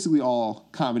 These are basically all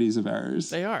comedies of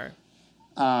errors. They are.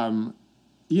 And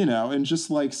just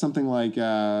like something like,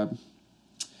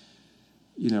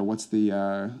 what's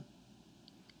the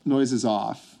Noise is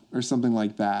Off or something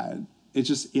like that. It's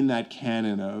just in that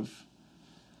canon of,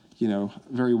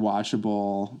 very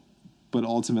watchable, but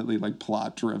ultimately like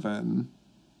plot-driven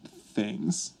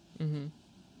things. Mm-hmm.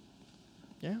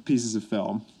 Yeah. Pieces of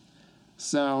film.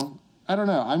 So, I don't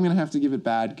know. I'm going to have to give it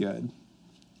bad good.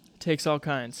 Takes all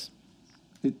kinds.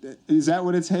 Is that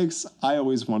what it takes? I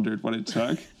always wondered what it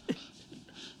took.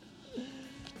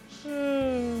 Put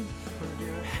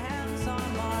your hands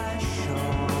on my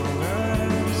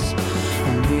shoulders. A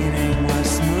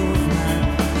meaningless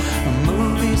movement. A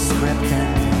movie script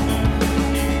ending.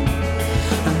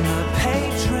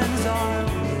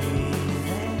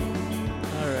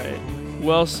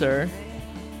 well, sir.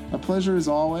 A pleasure as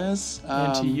always.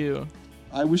 And to you.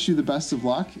 I wish you the best of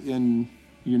luck in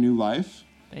your new life.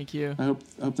 Thank you. I hope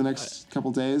the next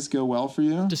couple days go well for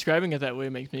you. Describing it that way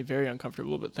makes me very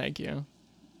uncomfortable, but thank you.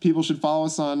 People should follow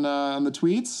us on the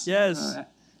tweets. Yes.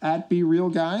 At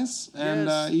BeRealGuys.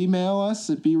 And email us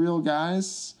at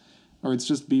BeRealGuys. Or it's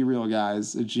just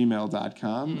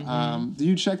BeRealGuys@gmail.com. Do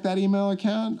you check that email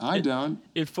account? I don't.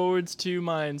 It forwards to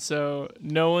mine, so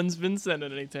no one's been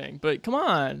sending anything. But come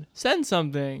on, send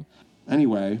something.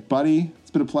 Anyway, buddy,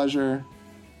 it's been a pleasure.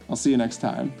 I'll see you next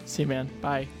time. See you, man.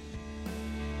 Bye.